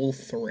of all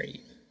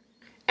three.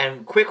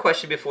 And quick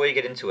question before you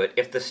get into it.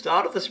 If the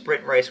start of the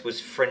sprint race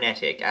was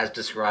frenetic, as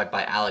described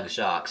by Alex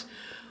Jacques,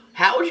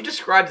 how would you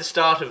describe the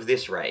start of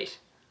this race?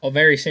 Or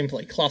very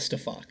simply,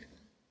 clusterfuck.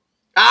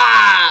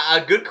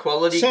 A good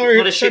quality, not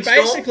a shitstorm? So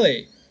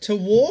basically, to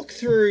walk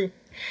through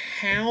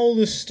how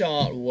the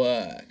start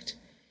worked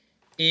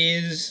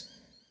is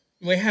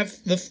we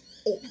have the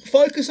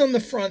focus on the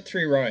front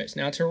 3 rows.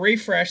 Now, to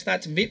refresh,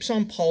 that's Vips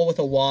on pole with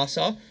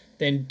Iwasa,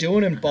 then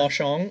Doohan and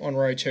Boschong on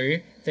row 2,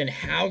 then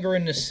Hauger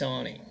and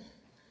Nissany.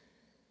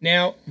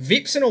 Now,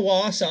 Vips and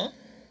Iwasa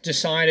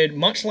decided,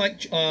 much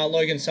like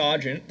Logan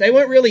Sargent, they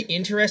weren't really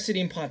interested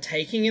in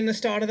partaking in the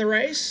start of the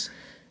race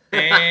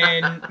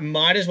and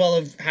might as well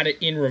have had it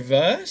in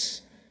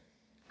reverse.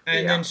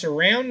 And then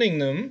surrounding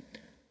them,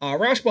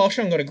 Roush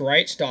Boschong got a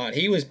great start.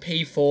 He was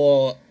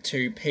P4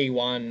 to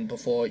P1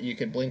 before you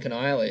could blink an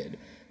eyelid.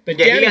 But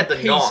down in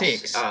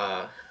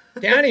P6,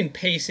 down in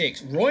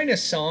P6, Roy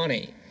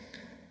Nissany,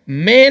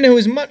 man who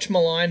is much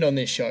maligned on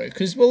this show,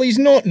 because, well, he's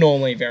not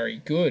normally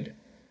very good.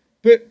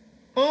 But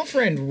our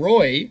friend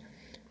Roy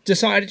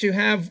decided to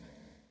have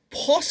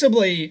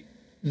possibly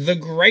the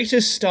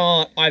greatest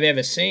start I've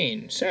ever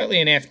seen, certainly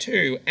in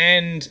F2,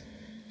 and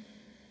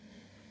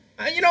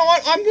you know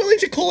what, I'm willing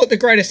to call it the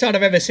greatest start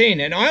I've ever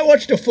seen, and I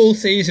watched a full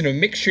season of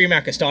Mick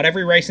Schumacher start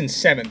every race in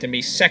 7th and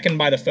be second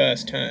by the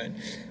first turn.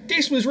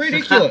 This was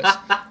ridiculous.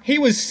 He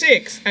was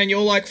 6th, and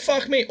you're like,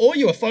 fuck me, all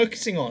you were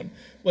focusing on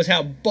was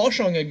how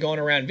Boschong had gone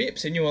around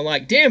Vips, and you were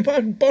like, damn,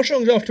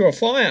 Boschong's off to a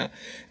flyer.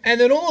 And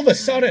then all of a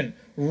sudden,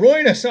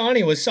 Roy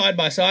Nissany was side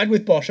by side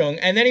with Boschong,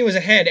 and then he was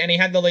ahead, and he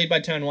had the lead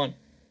by turn 1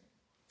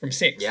 from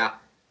 6th. Yeah,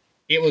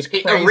 it was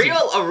crazy. A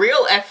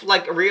real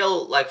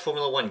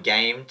Formula 1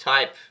 game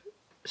type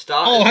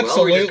start. Oh, as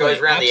absolutely. Well. He just goes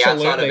around the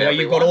outside of everyone.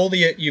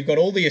 You've got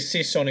all the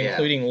assists on,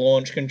 including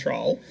launch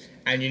control,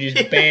 and you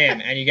just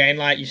bam, and you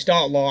gain you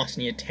start last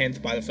and you're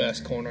 10th by the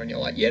first corner, and you're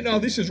like, yeah, no,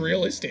 this is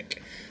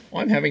realistic.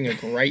 I'm having a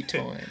great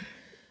time.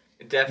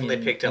 Definitely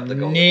picked up the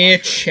golden near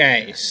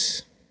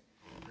chase.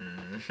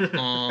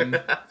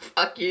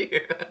 Fuck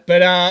you.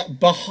 But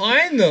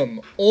behind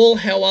them, all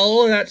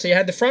of that. So you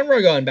had the front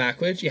row going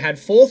backwards, you had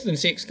 4th and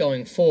 6th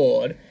going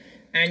forward,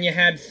 and you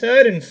had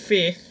 3rd and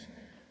 5th.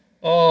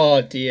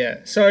 Oh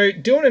dear. So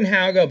Doohan and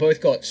Hauger both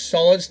got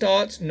solid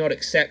starts, not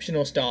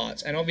exceptional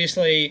starts, and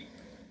obviously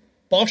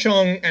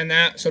Boschong and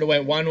that sort of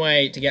went one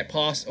way to get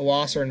past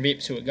Iwasa and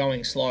Vips, who were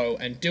going slow,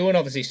 and Doohan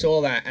obviously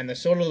saw that, and there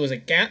was a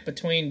gap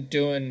between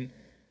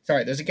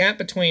there's a gap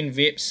between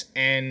Vips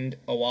and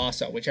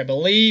Iwasa, which I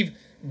believe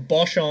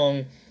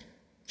Boschong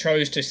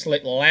chose to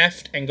slip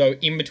left and go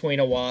in between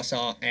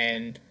Iwasa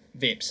and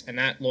Vips, and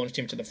that launched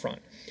him to the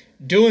front.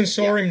 Doohan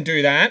saw him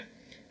do that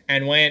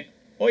and went,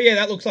 oh yeah,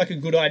 that looks like a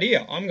good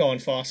idea. I'm going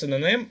faster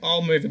than them.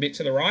 I'll move a bit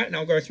to the right and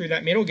I'll go through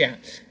that middle gap.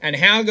 And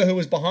Hauger, who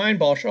was behind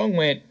Boschong,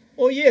 went,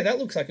 oh yeah, that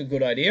looks like a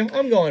good idea.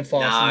 I'm going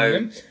faster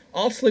than them.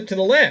 I'll slip to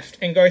the left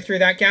and go through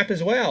that gap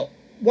as well.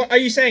 What are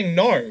you saying?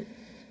 No.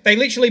 They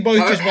literally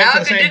both just went for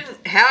the same.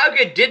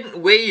 Hauger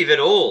didn't weave at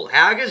all.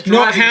 Hauger's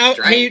Not driving how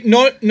straight. he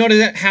not as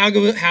that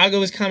Hauger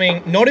was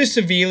coming not as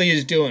severely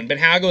as Doohan, but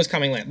Hauger was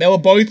coming left. They were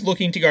both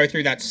looking to go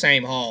through that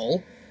same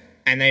hole,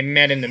 and they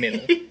met in the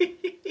middle.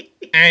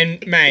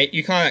 And mate,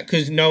 you can't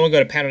because no one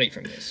got a penalty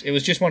from this. It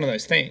was just one of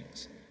those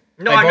things.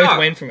 No, they I both know.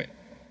 went from it.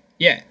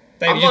 Yeah,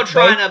 I'm not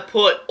trying to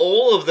put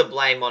all of the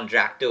blame on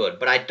Jack Doohan,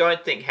 but I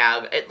don't think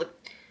Hauger.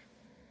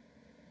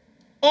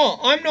 Oh,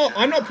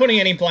 I'm not putting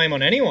any blame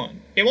on anyone.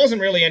 It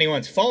wasn't really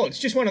anyone's fault. It's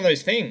just one of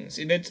those things.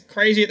 It's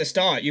crazy at the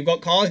start. You've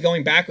got cars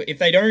going backward. If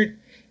they don't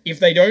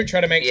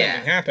try to make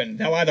something happen,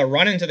 they'll either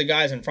run into the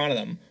guys in front of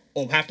them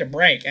or have to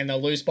brake and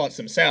they'll lose spots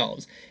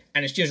themselves.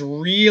 And it's just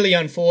really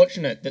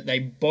unfortunate that they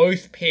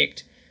both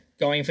picked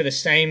going for the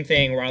same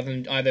thing rather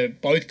than either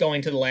both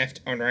going to the left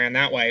and around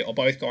that way or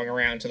both going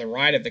around to the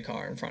right of the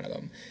car in front of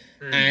them.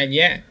 And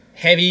yeah,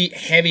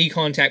 heavy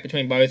contact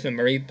between both of them.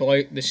 Marie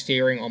broke the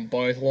steering on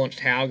both, launched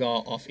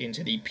Hauger off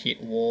into the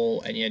pit wall,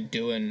 and yeah,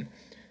 Doohan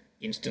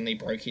instantly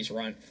broke his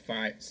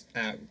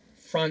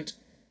front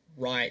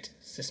right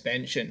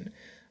suspension.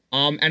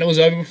 And it was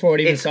over before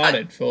it even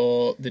started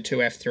for the two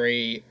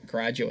F3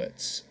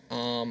 graduates.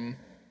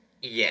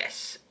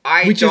 Yes.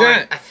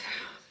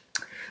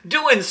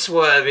 Doohan's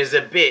swerve is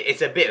a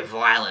bit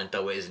violent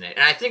though, isn't it?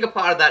 And I think a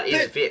part of that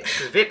is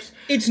Vips. Vips,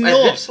 it's as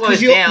not. Vips slows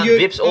down,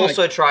 Vips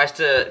also tries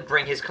to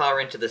bring his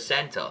car into the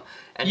centre.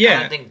 And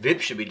I don't think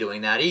Vips should be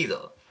doing that either.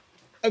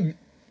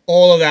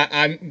 All of that,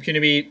 I'm going to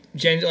be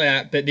gently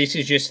at, but this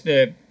is just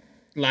the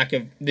lack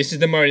of... This is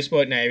the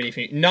motorsport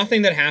naivety.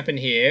 Nothing that happened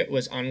here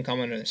was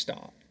uncommon at the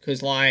start.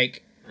 Because,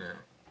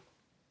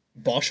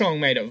 Boschong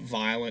made a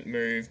violent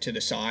move to the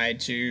side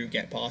to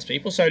get past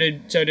people. So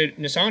did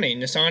Nissany.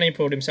 Nissany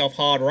pulled himself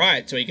hard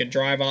right so he could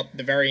drive up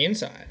the very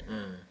inside.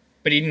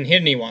 But he didn't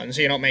hit anyone, so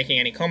you're not making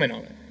any comment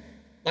on it.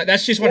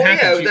 That's just what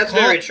happens. Yeah, that's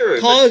very true.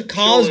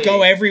 Cars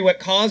go everywhere.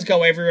 Cars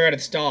go everywhere at the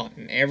start,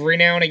 and every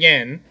now and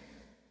again,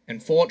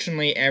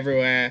 unfortunately,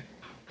 everywhere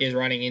is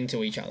running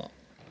into each other.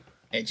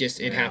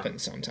 It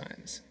happens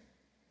sometimes.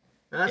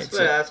 That's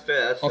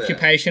fair.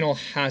 Occupational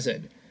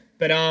hazard.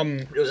 But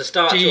it was a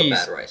start to a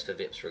bad race for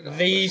Vips, regardless.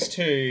 These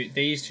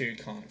two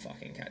can't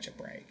fucking catch a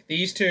break.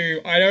 These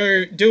two, I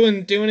know,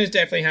 Doohan has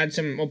definitely had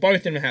some, well, both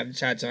of them have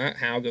had some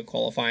Hauger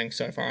qualifying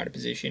so far out of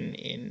position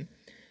in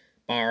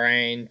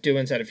Bahrain.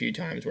 Doohan's had a few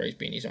times where he's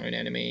been his own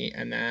enemy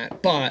and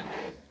that, but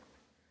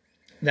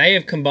they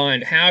have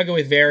combined Hauger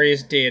with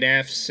various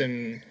DNFs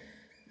and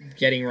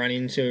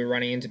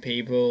running into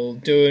people.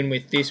 Doohan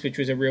with this, which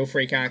was a real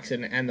freak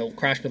accident, and the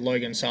crash with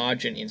Logan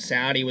Sargent in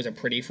Saudi was a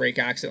pretty freak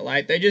accident.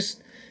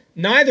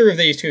 Neither of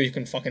these two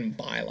can fucking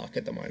buy luck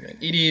at the moment.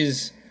 It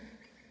is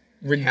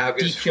ridiculous.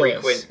 Hauger's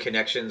frequent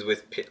connections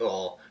with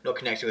not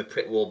connection with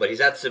pit wall, but he's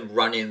had some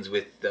run-ins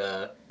with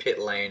pit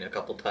lane a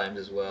couple times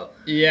as well.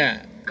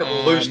 Yeah, a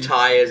couple loose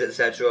tires,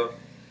 etc.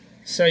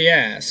 So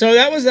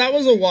that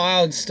was a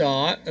wild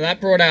start.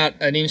 That brought out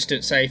an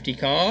instant safety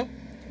car,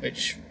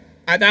 which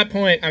at that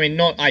point, I mean,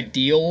 not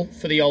ideal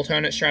for the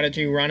alternate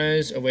strategy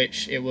runners, of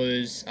which it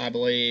was, I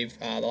believe,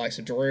 the likes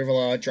of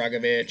Daruvala,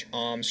 Dragovic,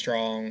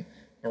 Armstrong,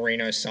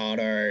 Marino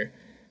Sardo,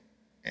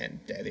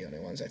 and they're the only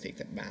ones I think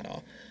that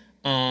matter.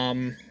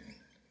 Not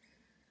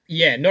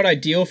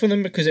ideal for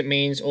them because it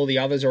means all the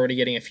others are already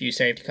getting a few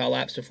safety car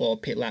laps before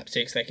pit lap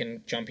 6 they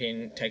can jump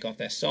in, take off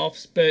their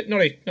softs, but not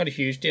a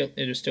huge deal.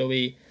 It'll still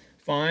be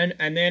fine.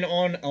 And then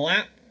on a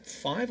lap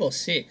 5 or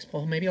 6,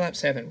 well, maybe lap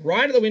 7,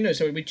 right at the window,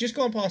 so we'd just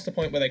gone past the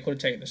point where they could have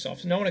taken the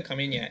softs. No one had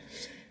come in yet.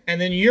 And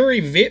then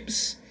Yuri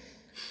Vips,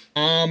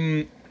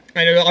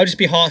 I know I'll just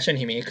be harsh on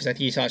him here because I think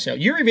he's harsh now.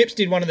 Yuri Vips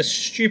did one of the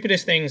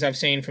stupidest things I've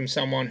seen from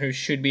someone who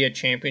should be a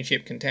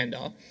championship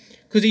contender,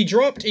 because he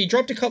dropped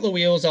a couple of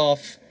wheels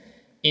off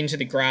into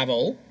the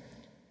gravel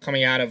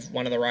coming out of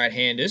one of the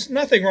right-handers.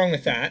 Nothing wrong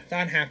with that.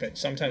 That happens.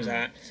 Sometimes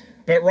that.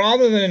 But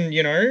rather than,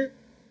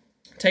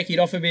 take it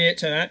off a bit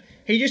to that,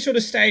 he just sort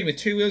of stayed with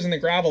 2 wheels in the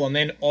gravel and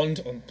then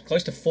on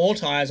close to 4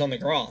 tyres on the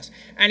grass.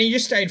 And he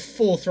just stayed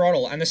full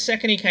throttle. And the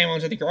second he came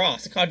onto the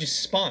grass, the car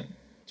just spun.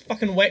 It's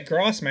fucking wet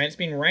grass, man. It's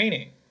been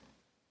raining.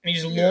 And he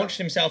just launched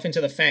himself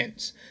into the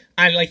fence.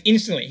 And,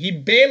 instantly, he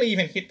barely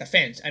even hit the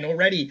fence. And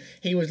already,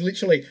 he was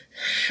literally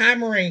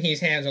hammering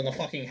his hands on the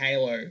fucking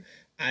halo.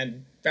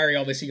 And very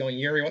obviously going,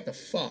 Yuri, what the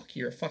fuck?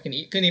 You're a fucking...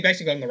 Because he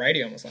basically got on the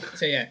radio and was like...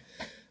 So, yeah.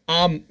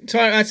 So,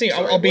 I think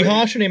I'll be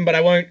harsh on him, but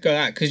I won't go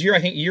that. Because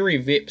I think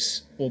Yuri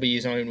Vips will be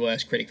his own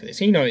worst critic for this.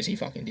 He knows he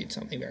fucking did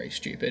something very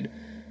stupid.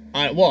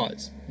 And it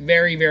was.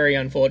 Very, very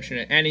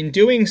unfortunate. And in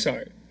doing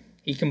so,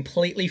 he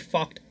completely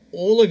fucked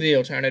all of the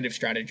alternative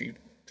strategy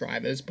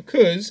drivers,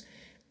 because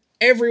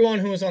everyone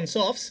who was on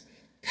softs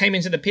came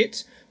into the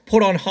pits,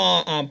 put on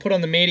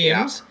the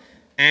mediums,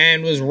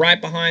 and was right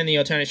behind the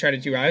alternate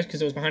strategy drivers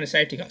because it was behind a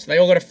safety car. So they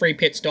all got a free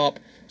pit stop.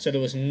 So there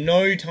was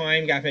no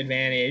time gap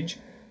advantage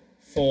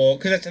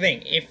because that's the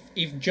thing.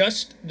 If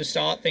just the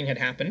start thing had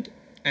happened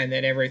and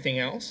then everything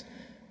else,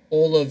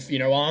 all of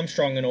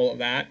Armstrong and all of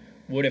that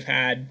would have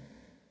had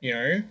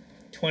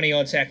 20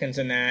 odd seconds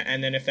in that,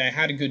 and then if they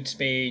had a good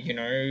speed,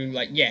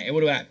 it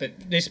would have.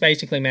 But this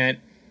basically meant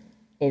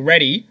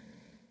already,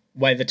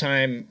 by the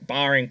time,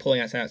 barring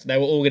pulling out, they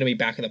were all going to be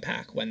back of the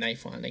pack when they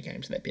finally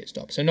came to their pit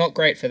stop. So not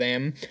great for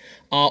them.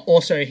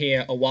 Also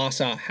here,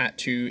 Iwasa had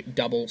to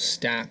double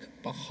stack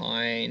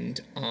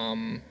behind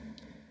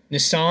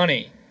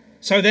Nissany.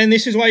 So then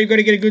this is why you've got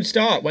to get a good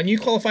start. When you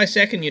qualify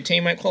second, your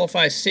teammate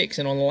qualifies 6,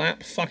 and on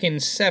lap fucking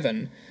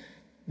 7,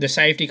 the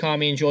safety car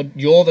means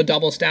you're the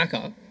double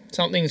stacker.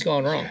 Something's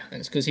gone wrong. And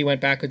it's because he went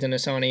backwards and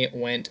Nissany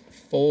went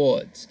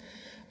forwards.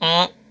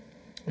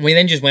 We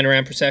then just went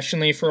around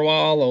processionally for a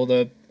while. All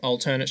the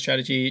alternate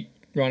strategy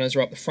runners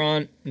were up the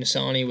front.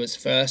 Nissany was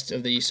first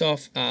of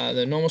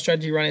the normal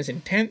strategy runners in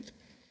 10th.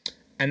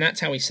 And that's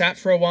how we sat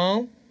for a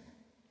while.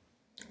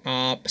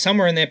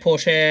 Somewhere in there,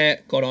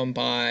 Porsche got on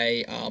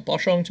by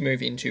Boschong to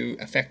move into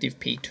effective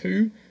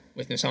P2,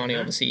 with Nissany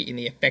obviously in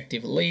the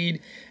effective lead.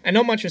 And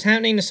not much was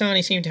happening.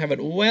 Nissany seemed to have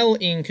it well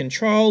in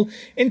control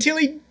until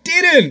he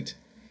didn't.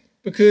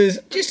 Because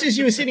just as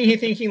you were sitting here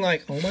thinking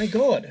like, oh my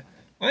god,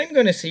 I'm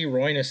going to see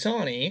Roy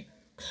Nissany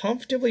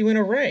comfortably win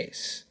a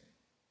race.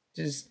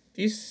 Does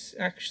this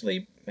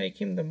actually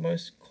make him the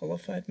most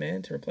qualified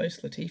man to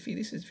replace Latifi?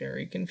 This is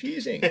very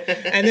confusing.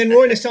 And then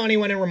Roy Nissany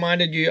went and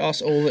reminded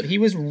us all that he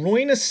was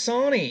Roy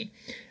Nissany,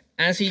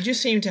 as he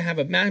just seemed to have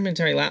a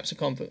momentary lapse of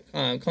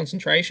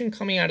concentration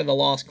coming out of the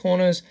last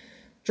corners,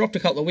 dropped a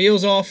couple of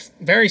wheels off,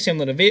 very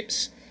similar to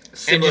Vips.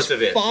 Similar to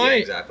Vips, yeah,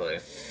 exactly.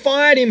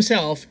 Fired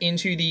himself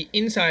into the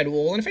inside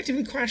wall and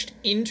effectively crashed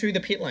into the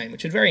pit lane,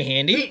 which was very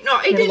handy.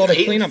 He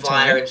didn't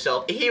fire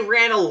himself. He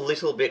ran a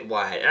little bit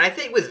wide. And I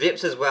think with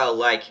Vips as well,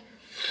 like...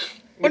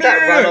 They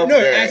ran a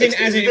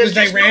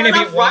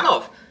bit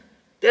runoff.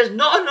 There's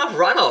not enough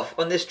runoff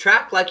on this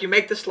track. Like, you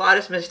make the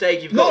slightest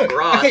mistake, you've got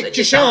grass. Okay,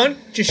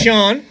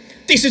 Jashan,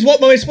 this is what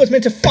motorsport's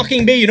meant to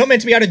fucking be. You're not meant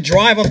to be able to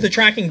drive off the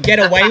track and get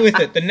away with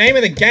it. The name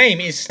of the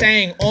game is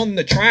staying on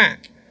the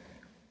track.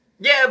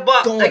 Yeah,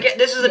 but again,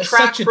 this is a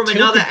track from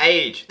another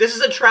age. This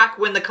is a track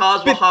when the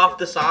cars were half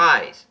the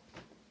size.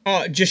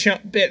 Oh,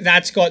 Jashan,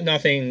 that's got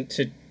nothing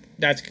to...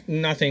 That's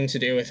nothing to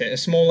do with it. A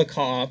smaller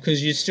car,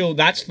 because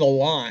that's the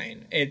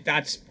line.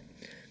 I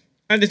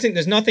just think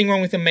there's nothing wrong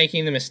with them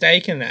making the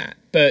mistake in that.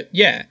 But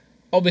yeah,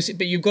 obviously,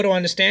 but you've got to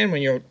understand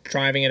when you're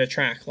driving at a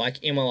track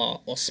like Imola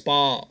or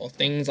Spa or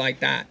things like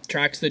that,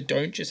 tracks that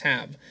don't just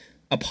have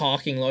a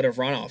parking lot of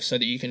runoff so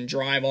that you can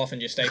drive off and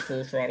just stay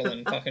full throttle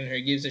and fucking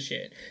who gives a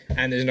shit,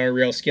 and there's no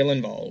real skill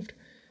involved.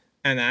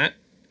 And that,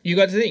 you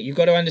got to think, you've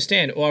got to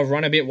understand, I've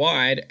run a bit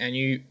wide, and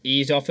you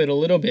ease off it a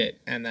little bit,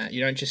 and that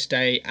you don't just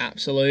stay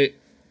absolute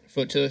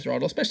foot to the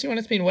throttle, especially when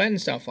it's been wet and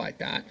stuff like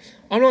that.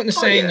 I'm not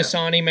saying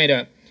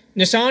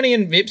Nissany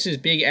and Vips'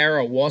 big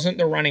error wasn't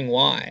the running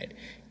wide.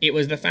 It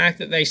was the fact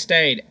that they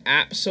stayed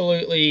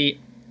absolutely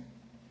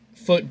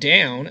foot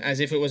down as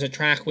if it was a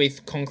track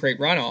with concrete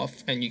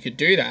runoff, and you could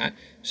do that,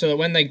 so that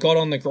when they got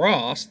on the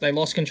grass, they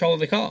lost control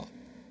of the car.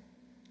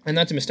 And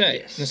that's a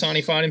mistake. Yes.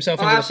 Nissany fired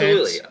himself into the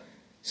fence,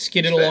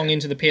 skidded along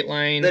into the pit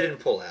lane. They didn't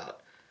pull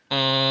out.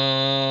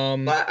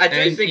 But I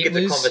do think it's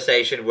a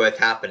conversation worth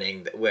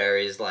having.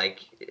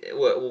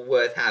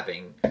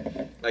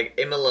 Like,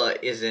 Imola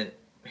isn't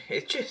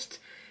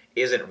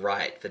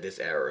right for this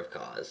era of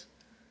cars.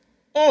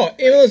 Oh,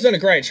 Imola's not a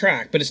great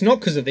track, but it's not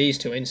because of these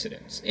two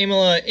incidents.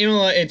 Imola,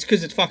 it's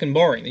because it's fucking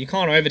boring. You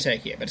can't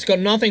overtake it, but it's got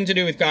nothing to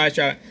do with guys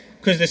driving.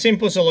 Because the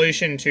simple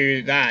solution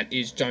to that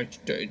is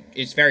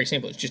it's very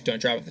simple. It's just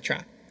don't drive off the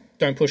track.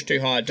 Don't push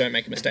too hard. Don't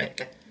make a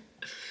mistake.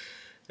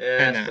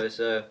 Yeah, I suppose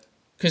so.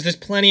 Because there's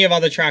plenty of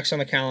other tracks on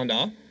the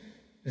calendar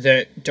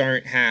that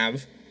don't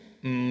have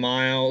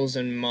miles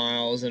and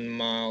miles and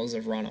miles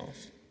of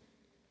runoff.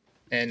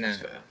 And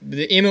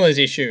the Imola's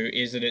issue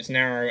is that it's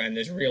narrow and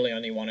there's really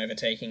only one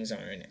overtaking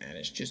zone, and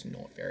it's just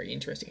not very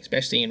interesting,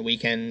 especially in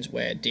weekends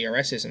where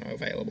DRS isn't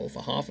available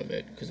for half of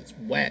it because it's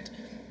wet.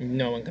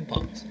 No one can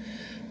pass.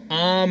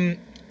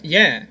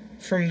 Yeah.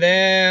 From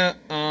there,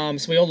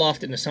 so we all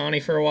laughed at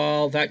Nissany for a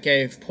while. That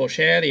gave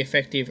Porsche the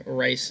effective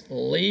race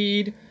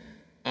lead.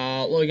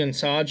 Logan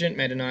Sargent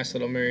made a nice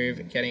little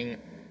move, getting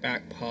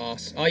back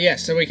past... Oh,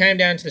 yes, so we came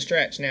down to the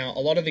stretch. Now, a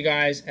lot of the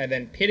guys had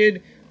then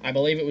pitted. I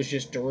believe it was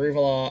just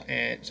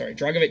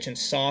Dragovic and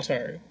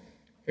Sato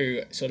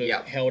who sort of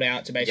held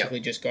out to basically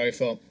just go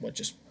for,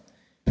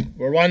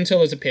 we'll run till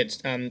there's a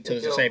pit, till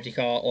there's a safety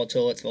car, or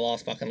till it's the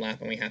last fucking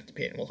lap and we have to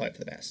pit, and we'll hope for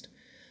the best.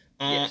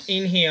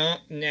 In here,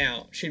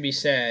 now, should be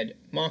said,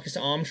 Marcus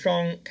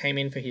Armstrong came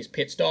in for his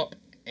pit stop,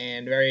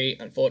 and very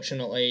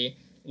unfortunately,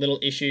 little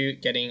issue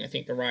getting, I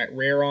think, the right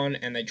rear on,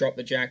 and they dropped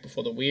the jack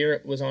before the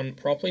rear was on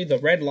properly. The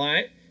red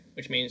light,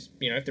 which means,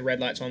 if the red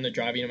light's on, the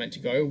driver you're meant to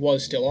go,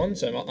 was still on,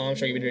 so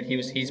Armstrong, it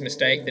was his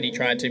mistake that he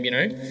tried to,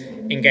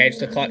 engage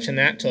the clutch in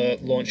that to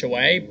launch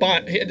away,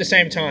 but at the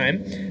same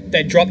time,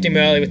 they dropped him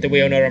early with the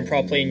wheel not on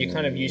properly, and you're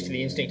kind of used to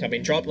the instinct, I've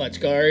been dropped, let's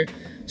go.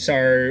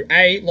 So,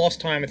 A, lost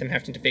time with him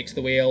having to fix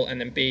the wheel,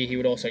 and then B, he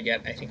would also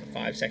get, I think, a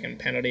 5-second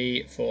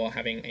penalty for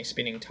having a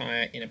spinning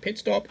tyre in a pit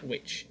stop,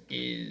 which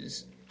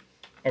is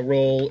a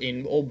rule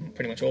in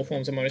pretty much all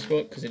forms of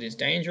motorsport, because it is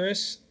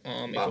dangerous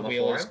if a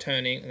wheel is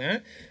turning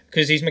that,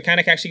 because his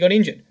mechanic actually got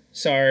injured.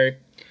 So,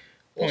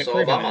 also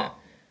a bummer.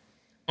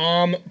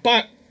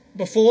 But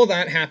before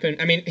that happened,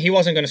 I mean, he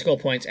wasn't going to score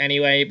points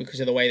anyway because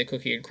of the way the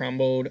cookie had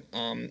crumbled.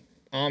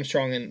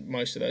 Armstrong and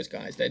most of those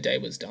guys, their day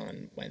was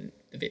done when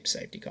the VIP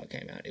safety car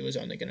came out. It was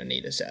only going to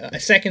need a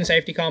second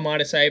safety car might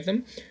have saved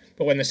them,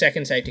 but when the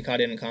second safety car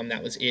didn't come,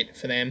 that was it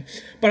for them.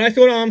 But I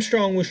thought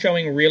Armstrong was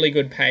showing really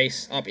good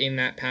pace up in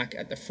that pack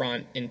at the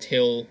front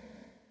until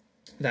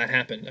that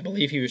happened. I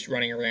believe he was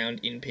running around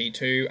in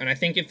P2, and I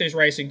think if this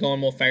race had gone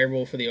more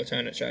favourable for the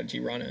alternate strategy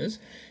runners,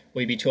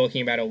 we'd be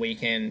talking about a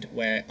weekend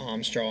where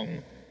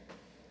Armstrong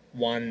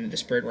won the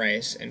sprint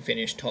race and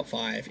finished top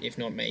 5, if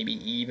not maybe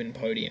even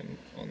podium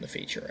on the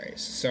feature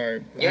race. So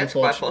yeah, it's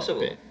quite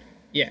possible.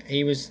 Yeah,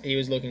 he was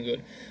looking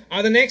good.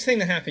 The next thing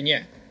that happened,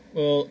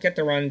 we'll get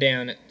the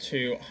rundown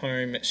to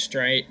home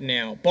straight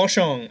now.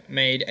 Boschong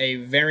made a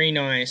very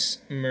nice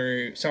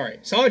move. Sorry,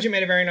 Sargent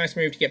made a very nice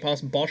move to get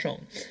past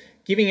Boschong,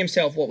 giving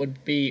himself what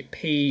would be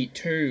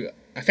P2,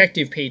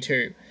 effective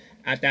P2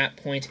 at that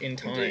point in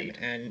time. Indeed.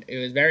 And it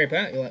was very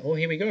bad. You're like, oh,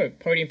 here we go.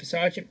 Podium for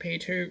Sargent,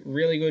 P2,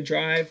 really good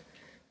drive.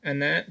 And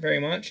that, very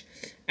much.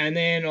 And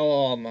then,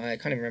 I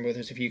can't even remember if it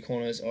was a few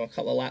corners or a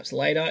couple of laps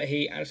later,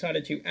 he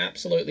decided to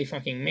absolutely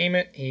fucking meme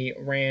it. He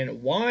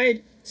ran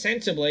wide,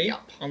 sensibly,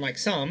 unlike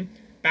some,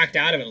 backed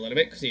out of it a little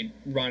bit because he'd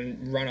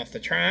run off the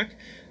track.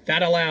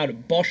 That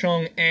allowed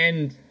Boschong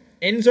and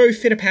Enzo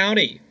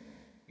Fittipaldi,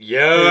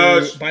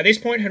 yes, who by this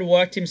point had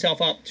worked himself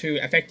up to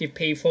effective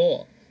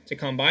P4, to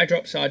come by,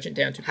 drop Sargent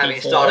down to P4.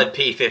 Having started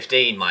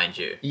P15, mind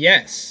you.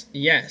 Yes.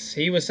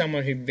 He was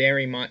someone who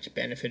very much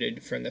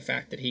benefited from the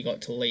fact that he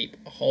got to leap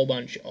a whole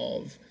bunch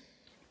of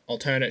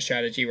alternate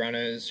strategy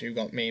runners who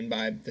got memed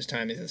by this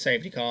time as the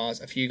safety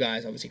cars. A few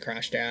guys obviously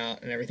crashed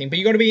out and everything, but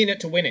you got to be in it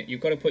to win it.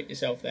 You've got to put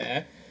yourself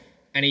there,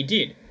 and he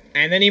did.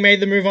 And then he made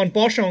the move on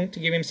Boschong to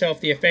give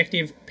himself the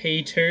effective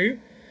P2.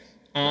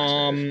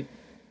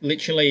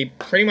 Literally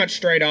pretty much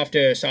straight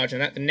after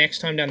Sargent. The next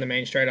time down the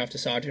main straight after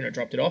Sargent, it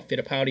dropped it off.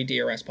 Fittipaldi,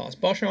 DRS past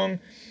Boschong.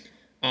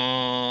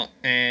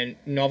 And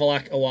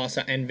Novalak,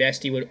 Iwasa, and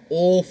Vesti would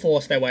all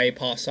force their way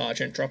past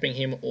Sargent, dropping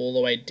him all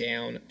the way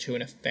down to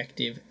an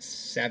effective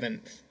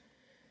 7th.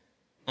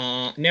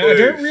 Now, oof. I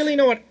don't really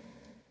know what...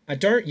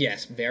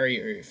 Yes, very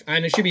oof.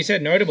 And it should be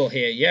said, notable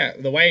here,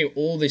 the way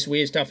all this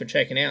weird stuff had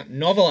shaken out.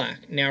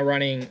 Novalak now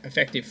running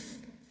effective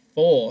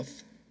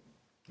 4th.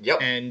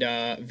 Yep. And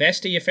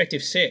Vesti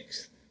effective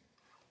 6th.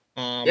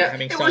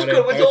 It was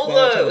good with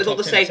all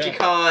the safety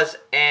cars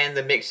and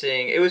the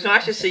mixing. It was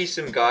nice to see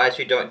some guys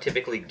who don't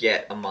typically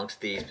get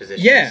amongst these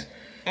positions. Yeah,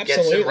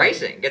 absolutely. Get some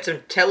racing, get some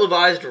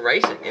televised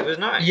racing. It was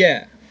nice.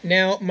 Yeah.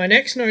 Now, my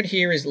next note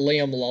here is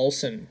Liam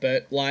Lawson,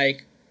 but I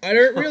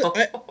don't really,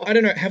 I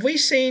don't know. Have we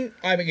seen?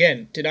 I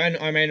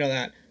may know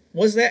that.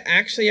 Was there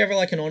actually ever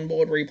an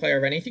onboard replay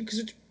of anything?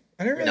 Because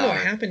I don't really know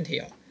what happened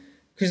here.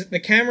 Because the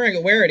camera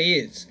where it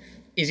is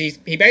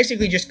he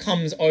basically just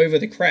comes over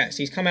the crest.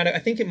 He's come out of, I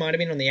think it might have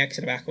been on the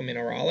exit of Aqua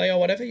Minerale or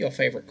whatever, your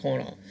favourite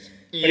corner.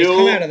 But he's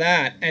come out of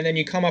that, and then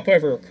you come up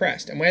over a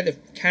crest. And where the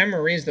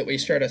camera is that we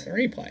showed us the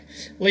replay,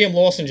 Liam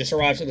Lawson just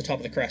arrives at the top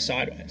of the crest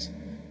sideways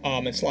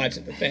and slides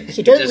at the fence.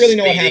 So don't really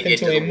know what happened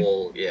to him.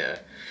 Wall, yeah.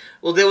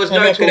 Well, there was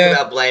no talk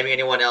about blaming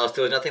anyone else.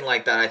 There was nothing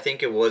like that. I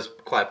think it was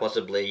quite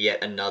possibly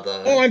yet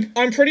another... Oh,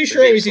 I'm pretty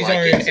sure it was his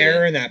own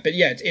error in that. But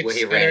yeah, it's where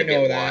he ran a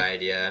bit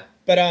wide, yeah.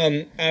 But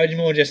I was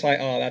more just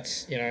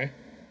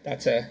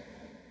that's a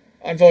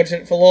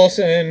unfortunate for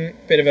Lawson.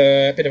 Bit of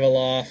a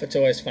laugh. It's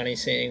always funny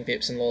seeing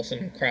Vips and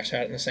Lawson crash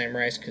out in the same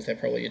race because they're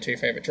probably your two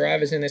favourite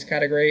drivers in this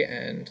category,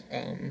 and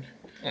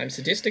I'm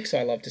sadistic, so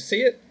I love to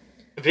see it.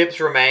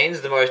 Vips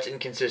remains the most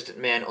inconsistent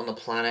man on the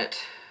planet.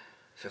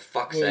 For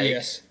fuck's sake.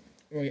 Yes.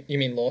 You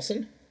mean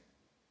Lawson?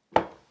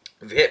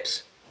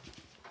 Vips.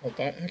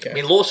 Okay. I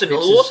mean,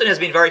 Lawson has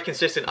been very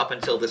consistent up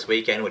until this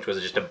weekend, which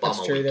was just a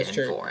bummer weekend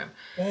for him.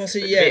 Well, so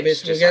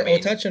we'll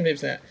touch on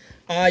Vips there.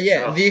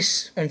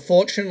 This,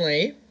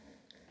 unfortunately...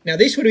 Now,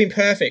 this would have been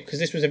perfect, because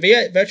this was a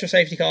virtual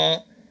safety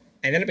car,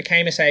 and then it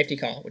became a safety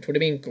car, which would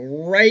have been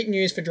great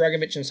news for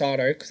Dragovic and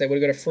Sato, because they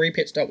would have got a free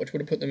pit stop, which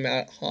would have put them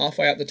out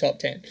halfway up the top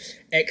 10.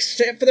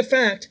 Except for the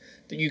fact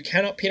that you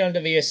cannot pit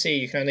under VSC,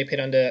 you can only pit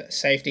under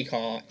safety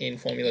car in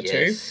Formula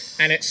 2.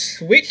 And it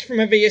switched from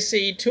a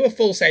VSC to a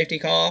full safety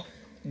car,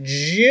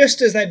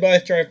 just as they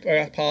both drove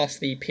past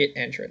the pit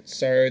entrance.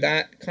 So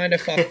that kind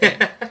of fucked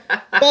them.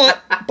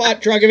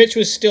 But Dragovic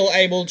was still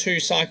able to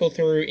cycle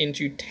through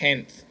into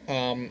 10th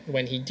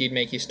when he did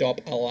make his stop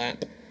a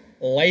lap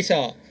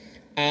later.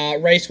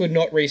 Race would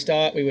not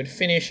restart. We would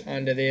finish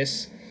under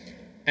this.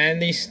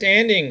 And the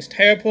standings,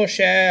 Teo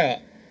Pourchaire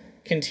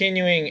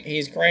continuing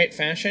his great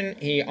fashion.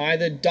 He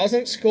either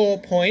doesn't score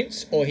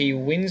points or he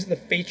wins the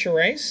feature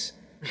race.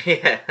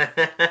 Yeah.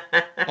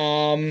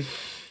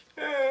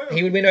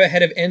 He would win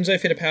ahead of Enzo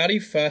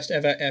Fittipaldi, first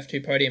ever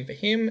F2 podium for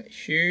him.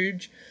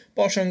 Huge.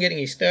 Boschong getting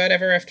his third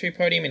ever F2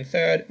 podium in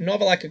third.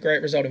 Novalak a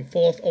great result in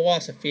fourth.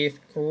 Iwasa fifth.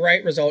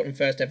 Great result in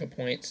first ever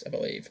points, I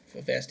believe,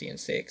 for Vesti in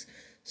sixth.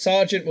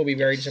 Sargent will be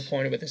very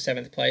disappointed with the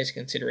 7th place,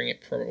 considering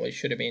it probably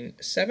should have been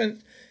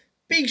 7th.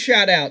 Big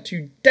shout out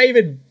to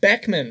David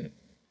Beckman,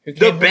 who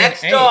came the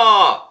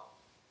Beckstar!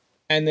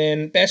 And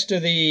then best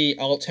of the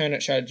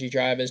alternate strategy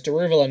drivers,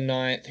 Deruvala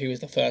 9th, who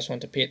was the first one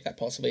to pit. That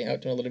possibly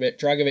helped him a little bit.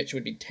 Dragovic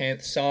would be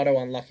 10th. Sato,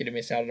 unlucky to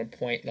miss out on a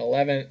point, in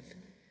 11th.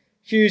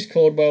 Hughes,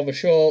 Caldwell,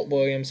 Vachor,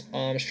 Williams,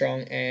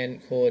 Armstrong, and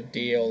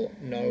Cordeal.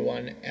 No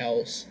one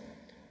else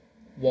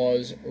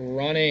was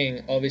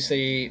running.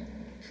 Obviously,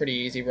 pretty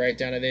easy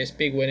breakdown of this.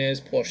 Big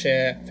winners,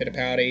 Porsche,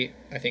 Fittipaldi,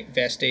 I think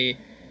Vesti.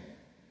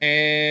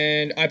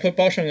 And I put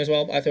Boschung as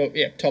well. I thought,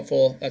 yeah, top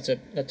 4. That's a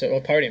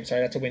podium.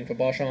 Sorry, that's a win for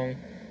Boschung.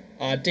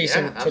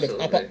 Decent sort of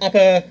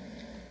upper,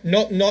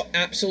 not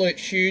absolute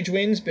huge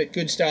wins, but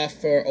good stuff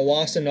for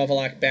Iwasa,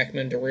 Novalak,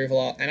 Beckman,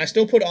 Deruvala. And I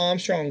still put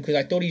Armstrong because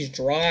I thought his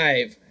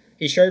drive,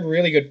 he showed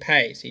really good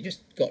pace. He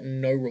just got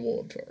no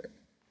reward for it.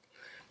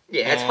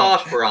 Yeah, it's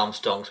harsh for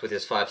Armstrongs with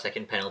his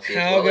 5-second penalty as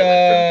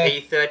well. It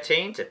went from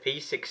P13 to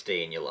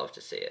P16. You love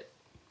to see it.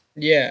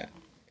 Yeah.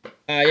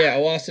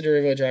 Iwasa,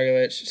 Deruvala,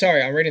 Dragovic.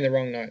 Sorry, I'm reading the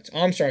wrong notes.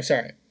 Armstrong,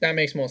 sorry. That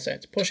makes more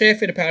sense. Porsche,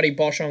 Fittipaldi,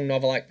 Boschung,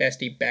 Novalak,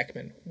 Vesti,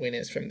 Beckman,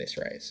 winners from this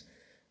race.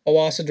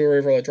 Iwasa,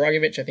 Deruvala,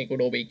 Dragovic, I think would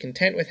all be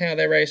content with how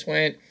their race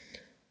went.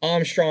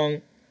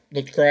 Armstrong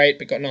looked great,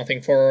 but got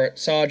nothing for it.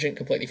 Sargent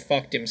completely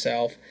fucked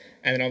himself.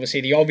 And then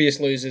obviously the obvious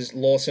losers,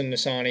 Lawson,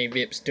 Nissany,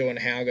 Vips, Doohan, and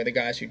Hauger, the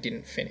guys who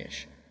didn't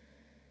finish.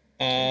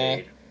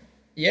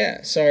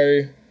 Yeah,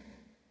 so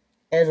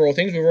overall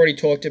things, we've already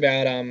talked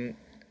about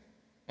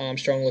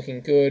Armstrong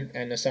looking good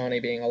and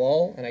Nissany being a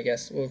lull. And I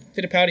guess,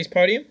 Fittipaldi's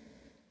podium.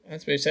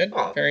 That's what we said.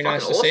 Oh, very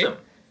nice to awesome. see.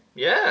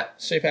 Yeah.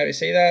 Super happy to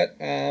see that.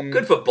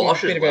 Good for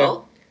Bosch as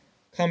well.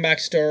 Comeback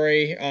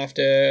story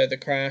after the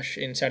crash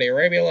in Saudi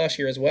Arabia last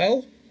year as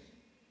well.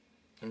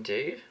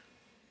 Indeed.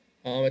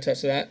 We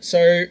touched on that.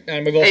 So,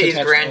 and we've also his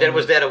granddad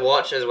was there to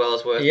watch as well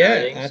as worth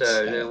noting.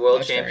 So the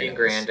world champion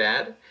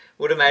granddad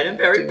would have made him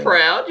very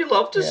proud. You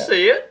love to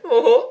see it.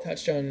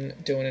 Touched on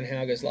Doohan and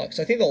Hauger's luck.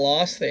 So I think the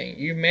last thing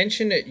you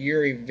mentioned that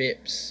Yuri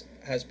Vips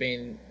has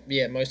been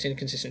most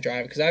inconsistent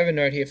driver, because I have a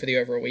note here for the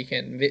overall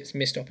weekend. Vips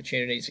missed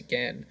opportunities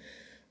again.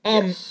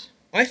 Yes.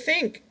 I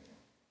think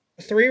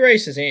 3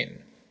 races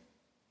in,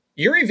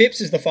 Yuri Vips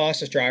is the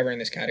fastest driver in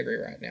this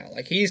category right now.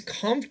 Like, he's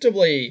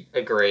comfortably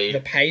agreed the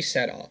pace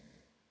setter.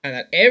 And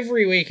that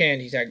every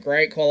weekend he's had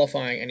great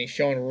qualifying and he's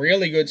shown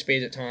really good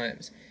speeds at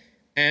times.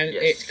 And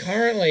it's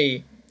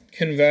currently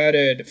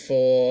converted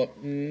for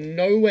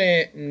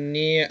nowhere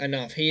near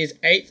enough. He is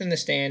 8th in the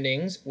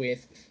standings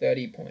with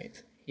 30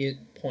 points.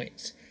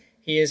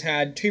 He has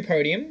had 2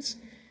 podiums,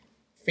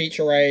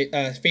 feature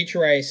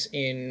race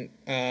in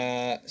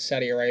Bahrain,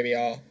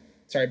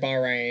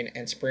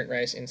 and sprint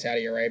race in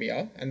Saudi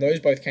Arabia. And those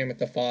both came with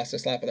the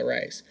fastest lap of the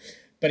race.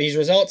 But his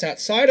results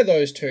outside of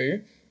those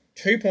 2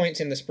 points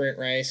in the sprint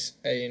race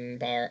in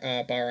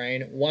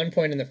Bahrain, 1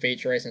 point in the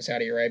feature race in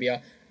Saudi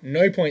Arabia,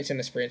 no points in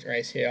the sprint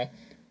race here,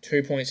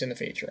 2 points in the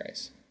feature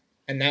race.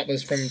 And that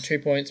was from 2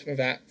 points of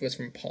that was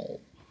from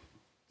pole.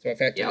 So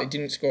effectively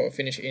didn't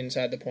finish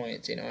inside the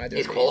points in either.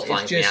 His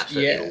qualifying's been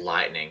absolutely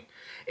lightning.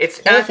 And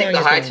I think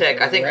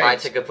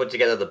Hi-Tech have put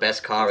together the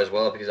best car as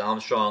well, because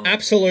Armstrong...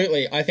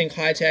 Absolutely. I think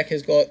Hi-Tech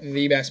has got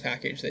the best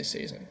package this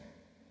season.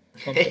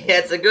 Yeah,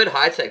 it's a good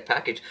Hi-Tech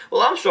package.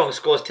 Well, Armstrong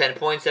scores 10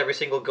 points every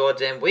single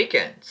goddamn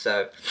weekend,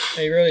 so...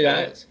 He really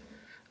does.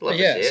 Love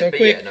to see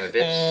it, but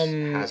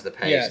Vips has the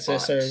pace,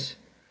 so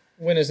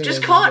winners and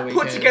just can't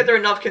put together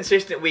enough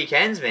consistent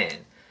weekends,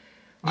 man.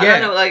 I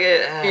don't know,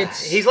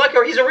 he's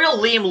a real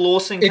Liam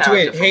Lawson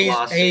character from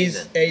last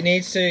season. He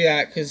needs to do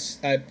that, because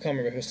I can't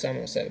remember who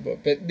someone said the book,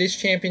 but this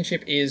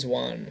championship is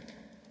won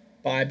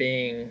by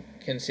being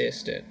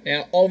consistent.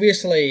 Now,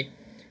 obviously,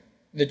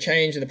 the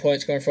change of the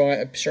points going forward,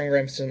 a stronger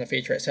emphasis on the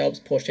feature race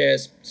helps.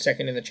 Porsche's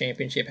second in the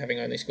championship, having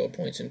only scored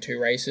points in 2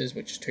 races,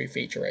 which is 2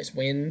 feature race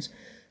wins.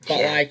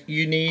 But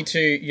you need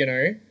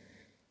to,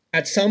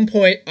 at some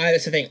point,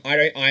 that's the thing.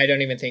 I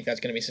don't even think that's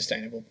going to be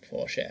sustainable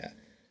for Porsche,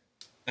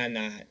 and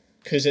that.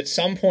 Because at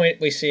some point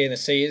we see in the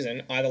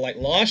season, either like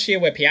last year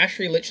where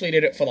Piastri literally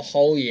did it for the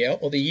whole year,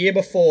 or the year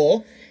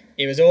before,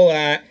 it was all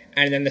that,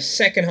 and then the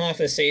second half of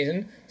the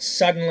season,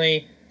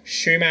 suddenly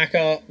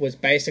Schumacher was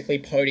basically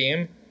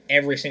podium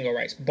every single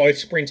race, both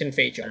sprint and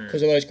feature,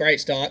 because of those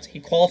great starts.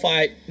 He'd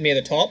qualify near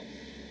the top,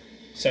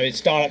 so he'd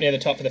start up near the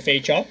top for the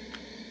feature.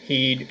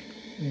 He'd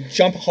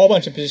jump a whole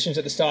bunch of positions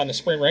at the start in the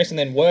sprint race, and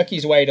then work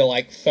his way to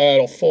like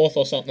 3rd or 4th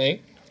or something.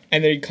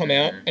 And then he'd come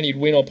out and he'd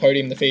win or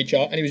podium the feature.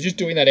 And he was just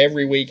doing that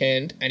every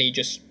weekend, and he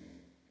just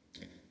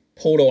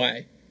pulled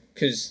away.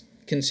 Because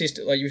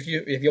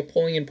if you're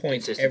pulling in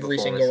points every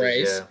single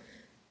race,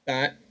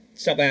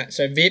 stop that.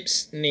 So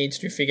Vips needs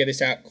to figure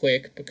this out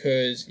quick,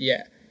 because,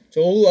 it's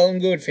all well and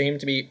good for him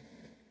to be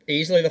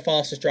easily the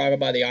fastest driver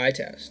by the eye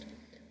test.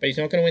 But he's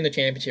not going to win the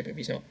championship if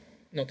he's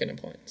not getting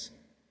points.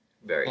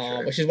 Very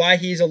true. Which is why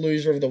he's a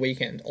loser of the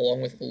weekend,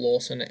 along with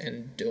Lawson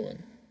and Doohan.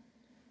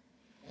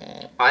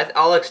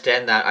 I'll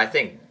extend that. I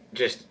think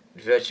just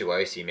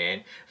Virtuosi,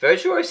 man.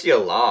 Virtuosi are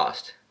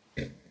last.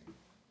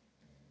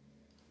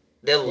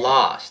 They're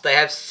last. They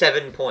have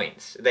 7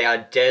 points. They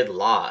are dead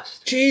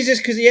last. Jesus,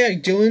 because,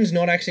 Doohan's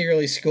not actually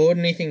really scored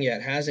anything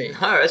yet, has he? No,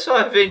 that's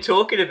what I've been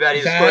talking about.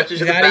 He's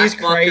scratches in the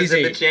back bunkers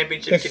of the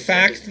championship. The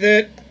fact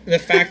that the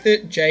fact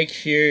that Jake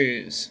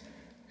Hughes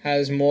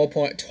has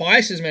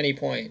twice as many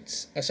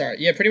points.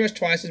 Pretty much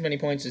twice as many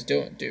points as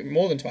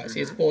more than twice. He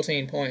has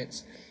 14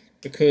 points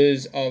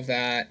because of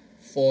that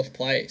 4th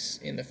place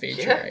in the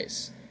feature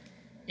race.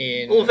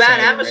 Van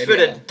Amersfoort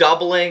are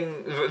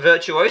doubling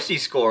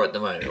Virtuosi's score at the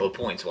moment, or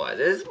points-wise.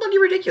 It's bloody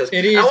ridiculous.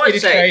 It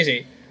is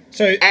crazy.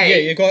 So,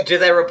 A, do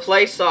they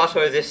replace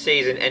Sato this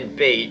season? And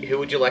B, who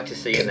would you like to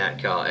see in that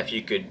car if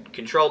you could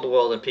control the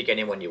world and pick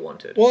anyone you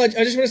wanted? Well, I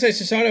just want to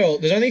say, Sato,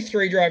 there's only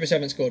 3 drivers who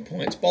haven't scored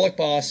points. Bollock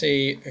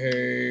Barsi,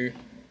 who,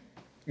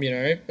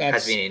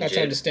 that's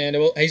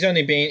understandable. He's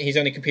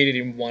only competed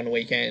in 1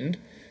 weekend.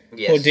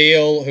 Yes.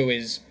 Cordeal, who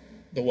is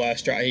the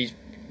worst driver, he's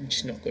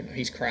just not good.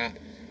 He's crap.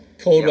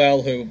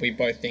 Caldwell, who we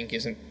both think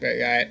isn't very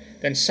great.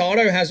 Then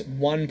Sato has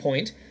 1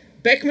 point.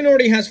 Beckman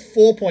already has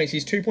 4 points.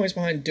 He's 2 points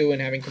behind Doohan,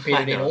 having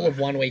competed in all of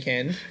 1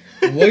 weekend.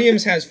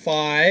 Williams has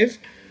 5,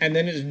 and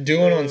then it's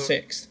Doohan on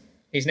 6th.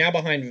 He's now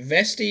behind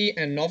Vesti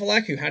and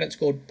Novalak, who hadn't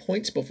scored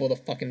points before the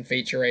fucking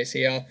feature race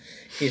here.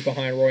 He's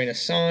behind Roy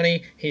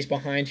Nassani. He's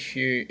behind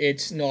Hugh.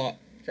 It's not...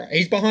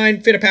 He's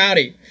behind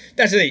Fittipaldi.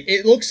 That's the thing.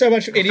 It looks so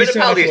much... It is so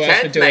much worse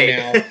for Doohan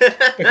now.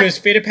 Because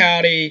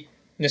Fittipaldi,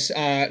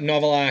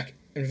 Novalak,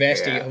 and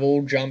Vesti have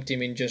all jumped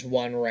him in just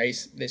 1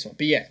 race this one.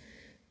 But yeah...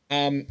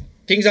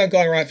 things aren't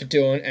going right for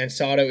Doohan, and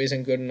Sato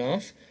isn't good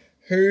enough.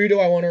 Who do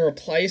I want to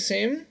replace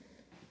him?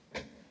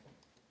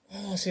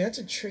 Oh, see, that's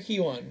a tricky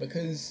one,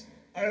 because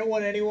I don't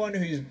want anyone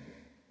who's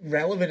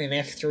relevant in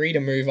F3 to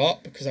move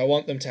up, because I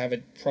want them to have a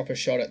proper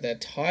shot at their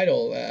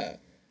title there.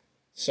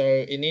 So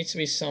it needs to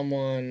be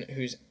someone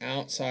who's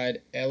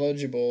outside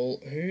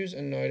eligible. Who's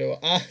a no-to...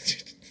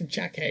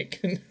 Jack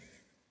Aitken.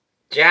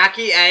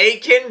 Jackie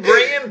Aitken,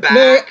 bring him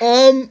back!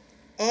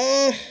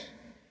 No,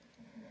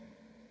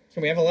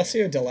 can we have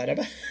Alessio Deletta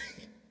back?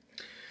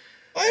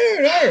 I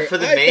don't know. For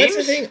the memes? That's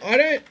the thing. I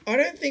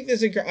don't think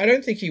I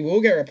don't think he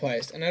will get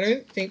replaced, and I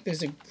don't think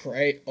there's a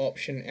great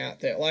option out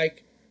there.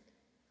 Like,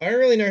 I don't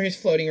really know who's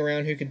floating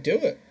around who could do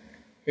it.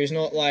 Who's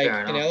not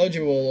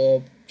ineligible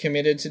or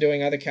committed to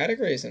doing other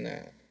categories than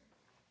that.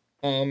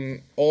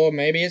 Or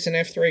maybe it's an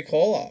F3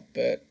 call up,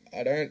 but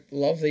I don't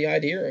love the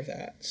idea of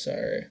that.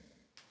 So,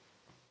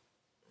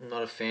 I'm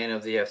not a fan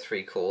of the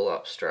F3 call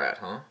up strat,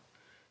 huh?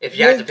 If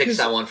you had to pick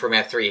someone from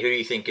F3, who do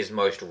you think is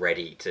most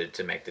ready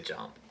to make the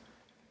jump?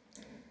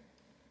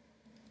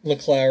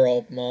 Leclerc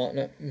or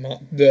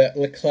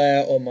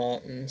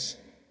Martins.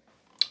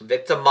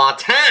 Victor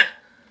Martin.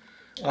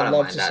 I don't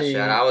love mind to that see.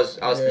 shot. I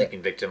was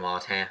thinking Victor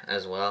Martin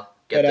as well.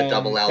 Get the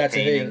double Alpine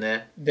in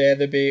there. They're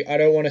the big. I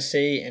don't want to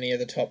see any of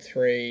the top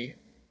 3.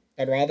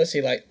 I'd rather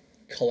see like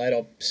Colette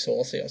or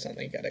Saucy or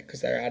something get it, because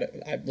they're out of.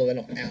 Well, they're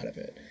not out of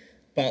it,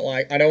 but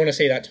like I don't want to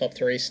see that top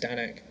 3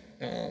 Stanek,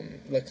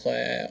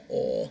 Leclerc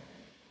or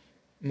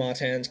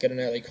Martins get an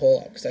early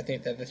call-up, because I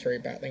think they're the 3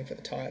 battling for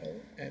the title.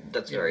 And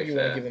that's very fair. You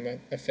want to give them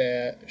a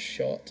fair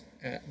shot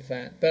at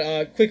that.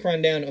 But quick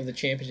rundown of the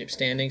championship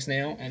standings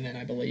now, and then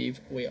I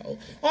believe we all...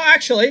 Oh,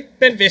 actually,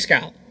 Ben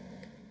Viscal.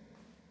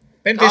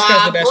 Ben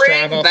Viscal's the best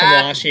driver from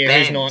last year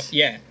who's not...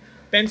 Yeah.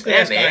 Ben's the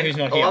best guy who's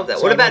not here. I love that.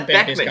 So what about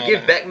Beckman?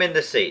 Give Beckman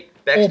the seat.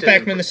 Or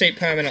Beckman the seat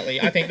permanently.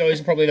 I think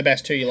those are probably the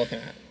best 2 you're looking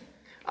at.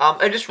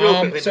 And just real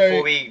quickly,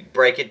 before we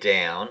break it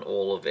down,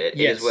 all of it, it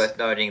is worth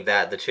noting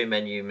that the 2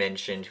 men you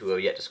mentioned who are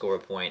yet to score a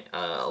point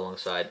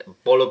alongside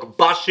Bollock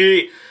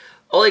Barsi,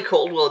 Ollie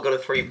Caldwell got a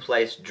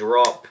 3-place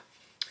drop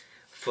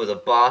for the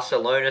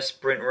Barcelona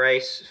sprint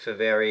race for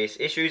various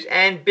issues,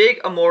 and big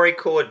Amaury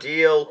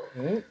Cordeal,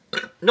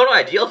 not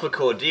ideal for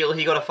Cordeal,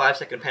 he got a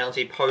 5-second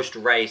penalty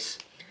post-race,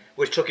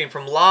 which took him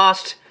from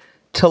last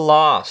to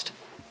last.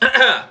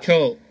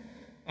 Cool.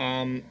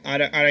 I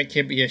don't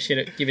give a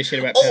shit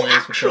about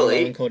penalties for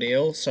Caldwell and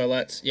Cordeal, so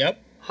let's...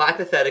 Yep.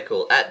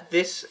 Hypothetical.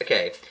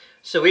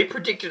 So we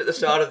predicted at the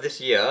start of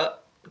this year,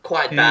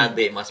 quite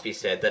badly it must be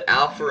said, that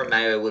Alfa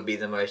Romeo would be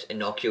the most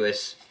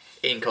innocuous,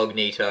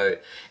 incognito,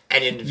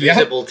 and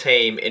invisible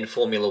team in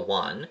Formula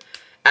 1.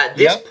 At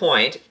this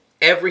point,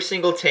 every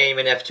single team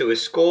in F2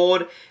 has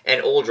scored, and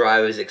all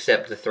drivers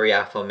except the 3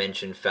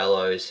 aforementioned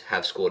fellows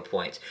have scored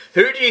points.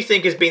 Who do you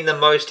think has been the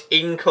most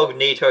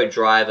incognito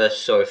driver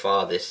so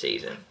far this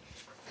season?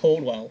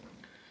 Caldwell.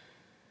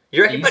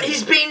 You reckon? But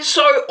he's been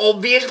so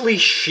obviously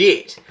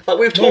shit. Like,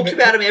 we've talked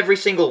about him every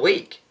single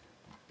week.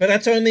 But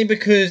that's only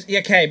because...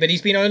 but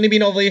he's only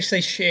been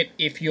obviously shit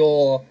if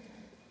you're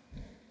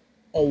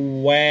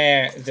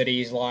aware that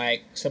he's,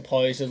 like,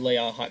 supposedly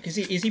a high... Is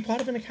he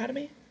part of an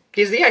academy?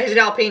 He's an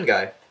Alpine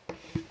guy.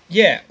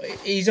 Yeah,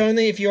 he's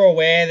only if you're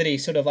aware that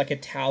he's sort of like a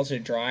Towser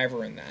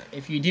driver in that.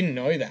 If you didn't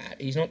know that,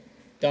 he's not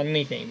done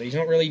anything, but he's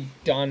not really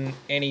done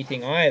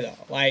anything either.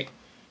 Like,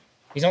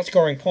 he's not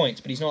scoring points,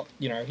 but he's not,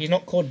 he's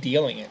not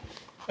Cordealing it.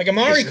 Like,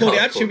 Amaury Cordeal,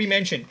 that should be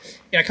mentioned.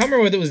 Yeah, I can't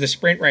remember whether it was the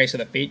sprint race or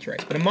the feature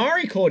race, but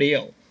Amaury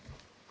Cordeal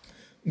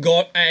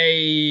got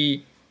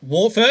a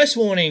first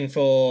warning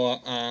for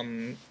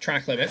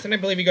track limits, then I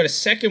believe he got a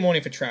second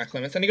warning for track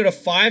limits, then he got a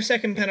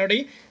 5-second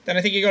penalty, then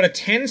I think he got a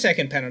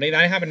 10-second penalty.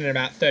 They happened in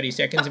about 30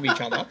 seconds of each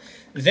other.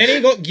 Then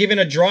he got given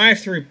a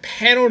drive-through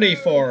penalty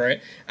for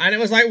it, and it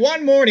was like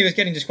one more and he was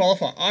getting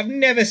disqualified. I've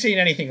never seen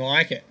anything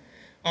like it.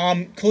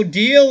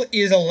 Cordeal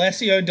is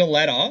Alessio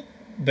Deletta,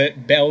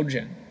 but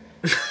Belgian.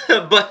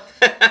 But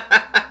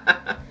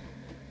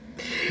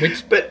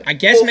Which I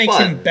guess makes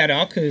him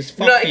better, because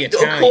fuck the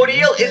Italian.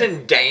 Cordeal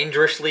isn't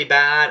dangerously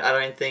bad, I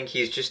don't think.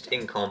 He's just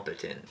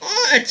incompetent.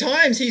 At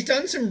times, he's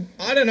done some...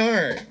 I don't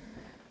know.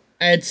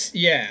 It's...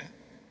 Yeah.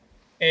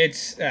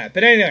 It's...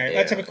 but anyway,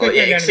 let's have a quick...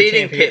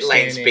 exceeding pit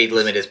lane speed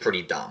limit is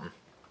pretty dumb.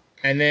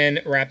 And then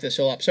wrap this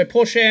all up. So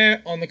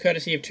Porsche, on the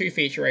courtesy of 2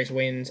 feature race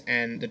wins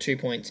and the 2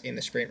 points in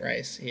the sprint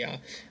race here,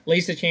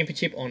 leads the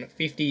championship on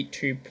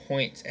 52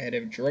 points ahead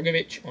of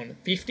Drogovic on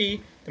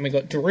 50. Then we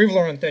got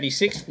Deruvla on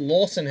 36.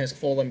 Lawson has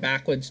fallen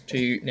backwards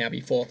to now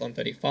be 4th on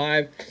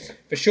 35.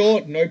 For sure,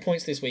 no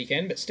points this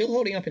weekend, but still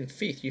holding up in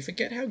 5th. You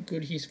forget how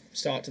good his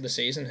start to the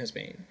season has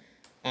been.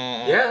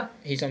 Yeah.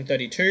 He's on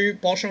 32.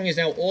 Boschong is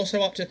now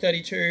also up to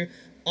 32.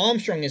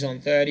 Armstrong is on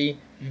 30.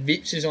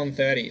 Vips is on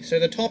 30. So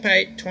the top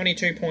 8,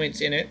 22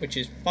 points in it, which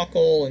is fuck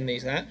all and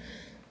these that.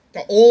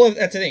 That's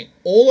the thing.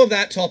 All of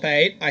that top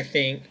 8, I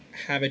think,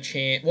 have a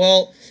chance.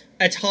 Well,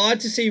 it's hard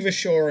to see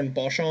Verschoor and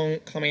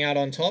Boschong coming out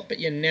on top, but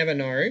you never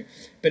know.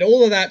 But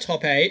all of that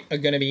top 8 are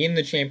going to be in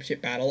the championship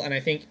battle, and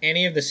I think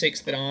any of the 6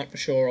 that aren't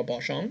Verschoor or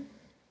Boschong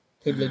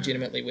could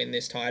legitimately win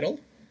this title.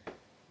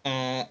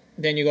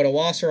 Then you got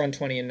Iwasa on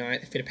 20 and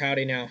 9th.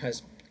 Fittipaldi now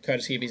has,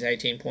 courtesy of his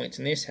 18 points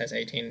in this, has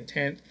 18 and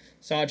 10th.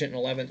 Sargent in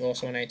 11th,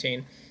 also on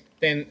 18.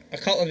 Then a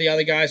couple of the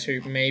other guys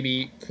who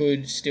maybe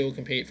could still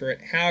compete for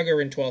it.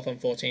 Hauger in 12th on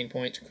 14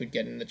 points, could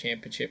get in the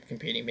championship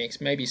competing mix.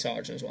 Maybe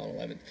Sargent as well on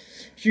 11th.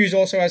 Hughes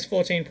also has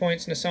 14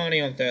 points.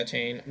 Nasani on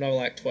 13.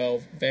 Novalak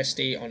 12.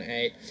 Vesti on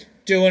 8.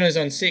 Doohan is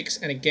on 6.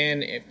 And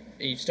again, if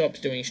he stops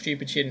doing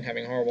stupid shit and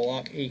having horrible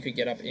luck, he could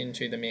get up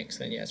into the mix.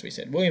 Then, yeah, as we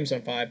said, Williams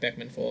on 5.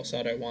 Beckman 4.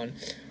 Sato 1.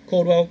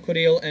 Caldwell,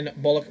 Cordeal, and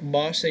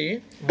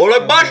Bolakbashi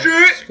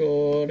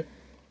scored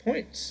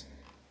points.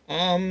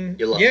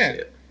 You love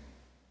it.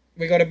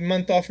 We got a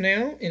month off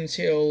now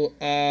until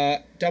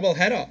double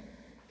header.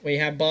 We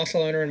have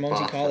Barcelona and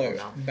Monte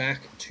Carlo back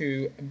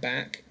to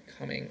back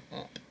coming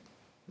up.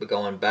 We're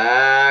going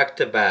back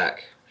to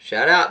back.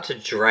 Shout out to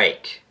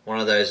Drake, one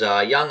of those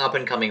young up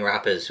and coming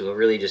rappers who are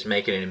really just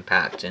making an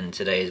impact in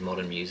today's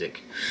modern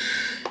music.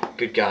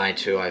 Good guy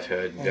too, I've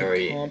heard.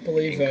 I can't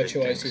believe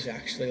Virtuoso's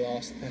actually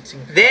lost. That's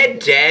incredible. They're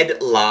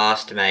dead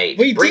last, mate.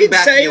 We did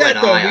say that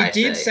though. We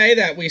did say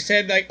that. We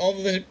said like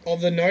of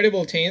the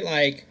notable team,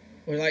 like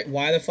we're like,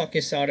 why the fuck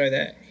is Sato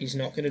there? He's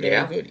not going to do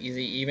any good. Is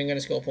he even going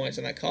to score points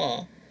in that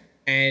car?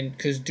 And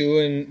because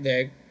Doohan,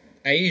 their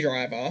A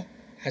driver,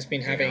 has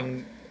been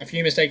having a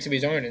few mistakes of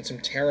his own and some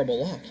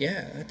terrible luck.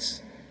 Yeah,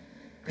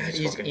 that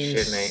is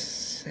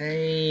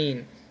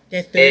insane.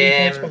 They're 30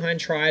 points behind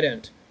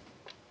Trident.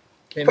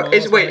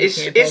 Is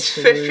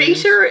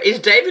Fafita, is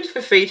David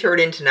Fafita an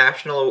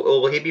international,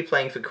 or will he be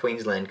playing for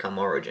Queensland come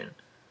Origin?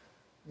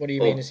 What do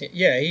you mean?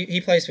 Yeah,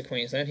 he plays for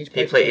Queensland. He's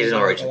played for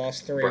Queensland for the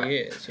last 3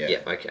 years.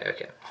 Yeah.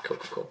 Okay.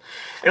 Cool.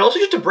 And also,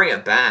 just to bring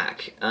it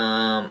back,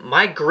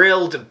 my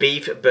grilled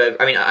beef burger...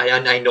 I mean,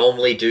 I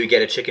normally do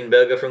get a chicken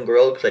burger from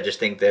Grilled because I just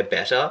think they're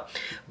better.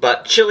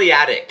 But Chili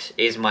Addict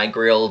is my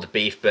grilled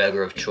beef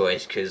burger of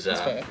choice because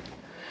I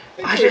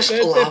just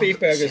love their beef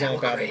burgers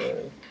aren't bad at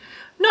all.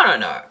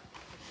 No.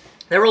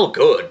 They're all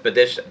good, but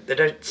they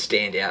don't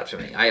stand out for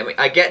me. I mean,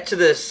 I get to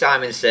the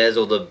Simon Says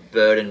or the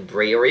Bird and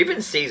Brie or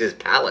even Caesar's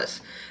Palace,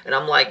 and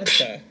I'm like,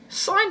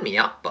 sign me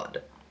up,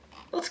 bud.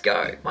 Let's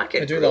go. Might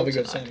get. I do love a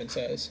good Simon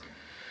Says.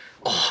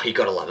 Oh, you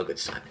gotta love a good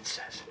Simon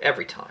Says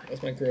every time. That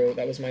was my grill.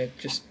 That was my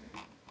just.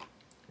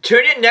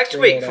 Tune in next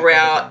week for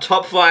our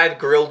top 5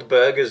 grilled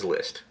burgers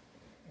list.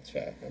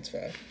 That's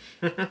fair.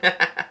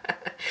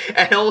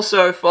 And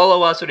also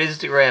follow us on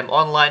Instagram,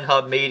 Online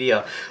Hub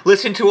Media.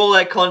 Listen to all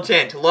that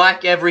content,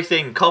 like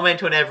everything,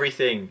 comment on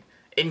everything,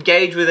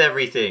 engage with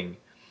everything.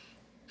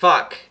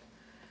 Fuck.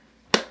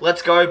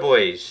 Let's go,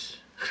 boys.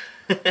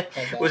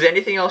 Was there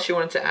anything else you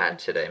wanted to add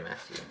today,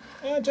 Matthew?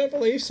 I don't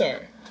believe so.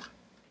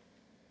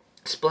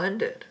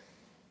 Splendid.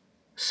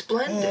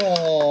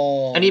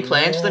 Oh, any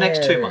plans for the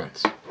next 2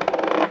 months?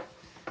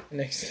 The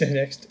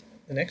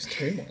next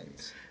 2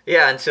 months?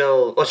 Yeah,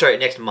 until... Oh, sorry,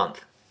 next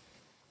month.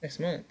 Next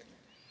month.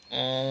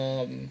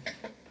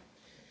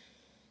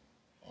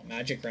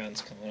 Magic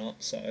round's coming up,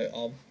 so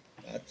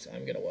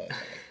I'm gonna work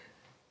like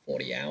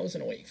 40 hours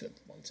in a week for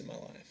once in my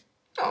life.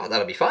 Oh,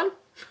 that'll be fun.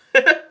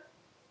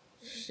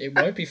 It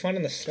won't be fun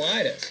in the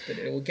slightest, but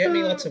it will get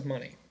me lots of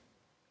money.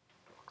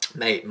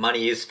 Mate,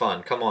 money is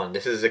fun. Come on,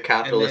 this is a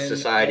capitalist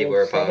society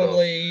we're a part of.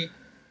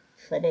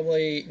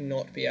 Probably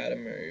not be able to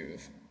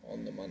move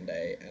on the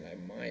Monday, and I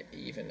might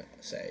even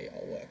say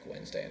I'll work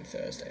Wednesday and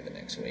Thursday the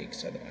next week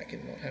so that I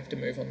can not have to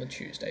move on the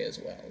Tuesday as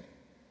well.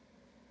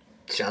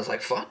 Sounds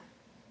like fun.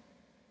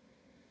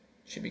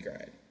 Should be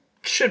great.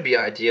 Should be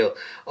ideal.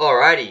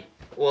 Alrighty.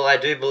 Well, I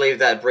do believe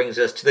that brings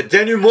us to the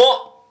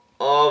denouement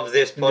of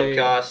this Indeed.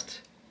 podcast.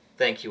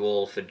 Thank you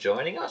all for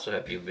joining us. I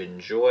hope you've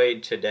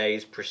enjoyed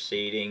today's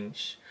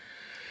proceedings.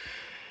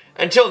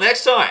 Until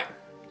next time,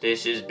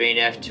 this has been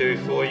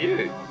F2 for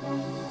you.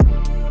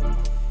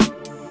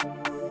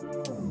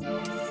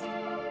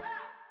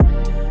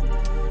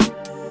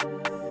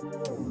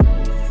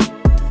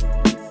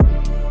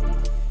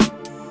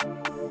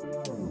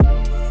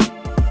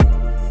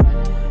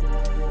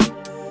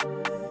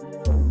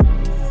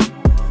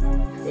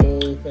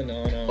 Cool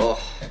banana. Oh,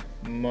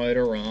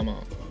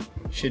 Motorama.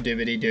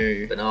 Shadibity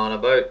doo. banana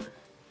boat.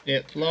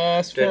 It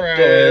lasts for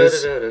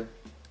hours.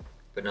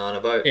 Banana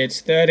boat.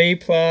 It's 30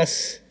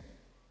 plus.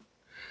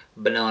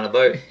 Banana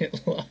boat.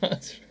 It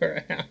lasts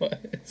for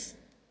hours.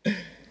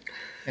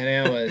 And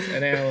hours,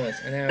 and hours,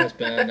 and hours.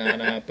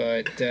 Banana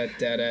boat. Da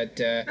da da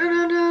da.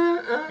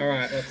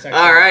 Alright, let's actually.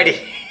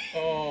 Alrighty.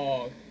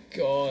 Oh,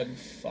 God.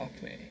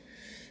 Fuck me.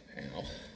 Ow.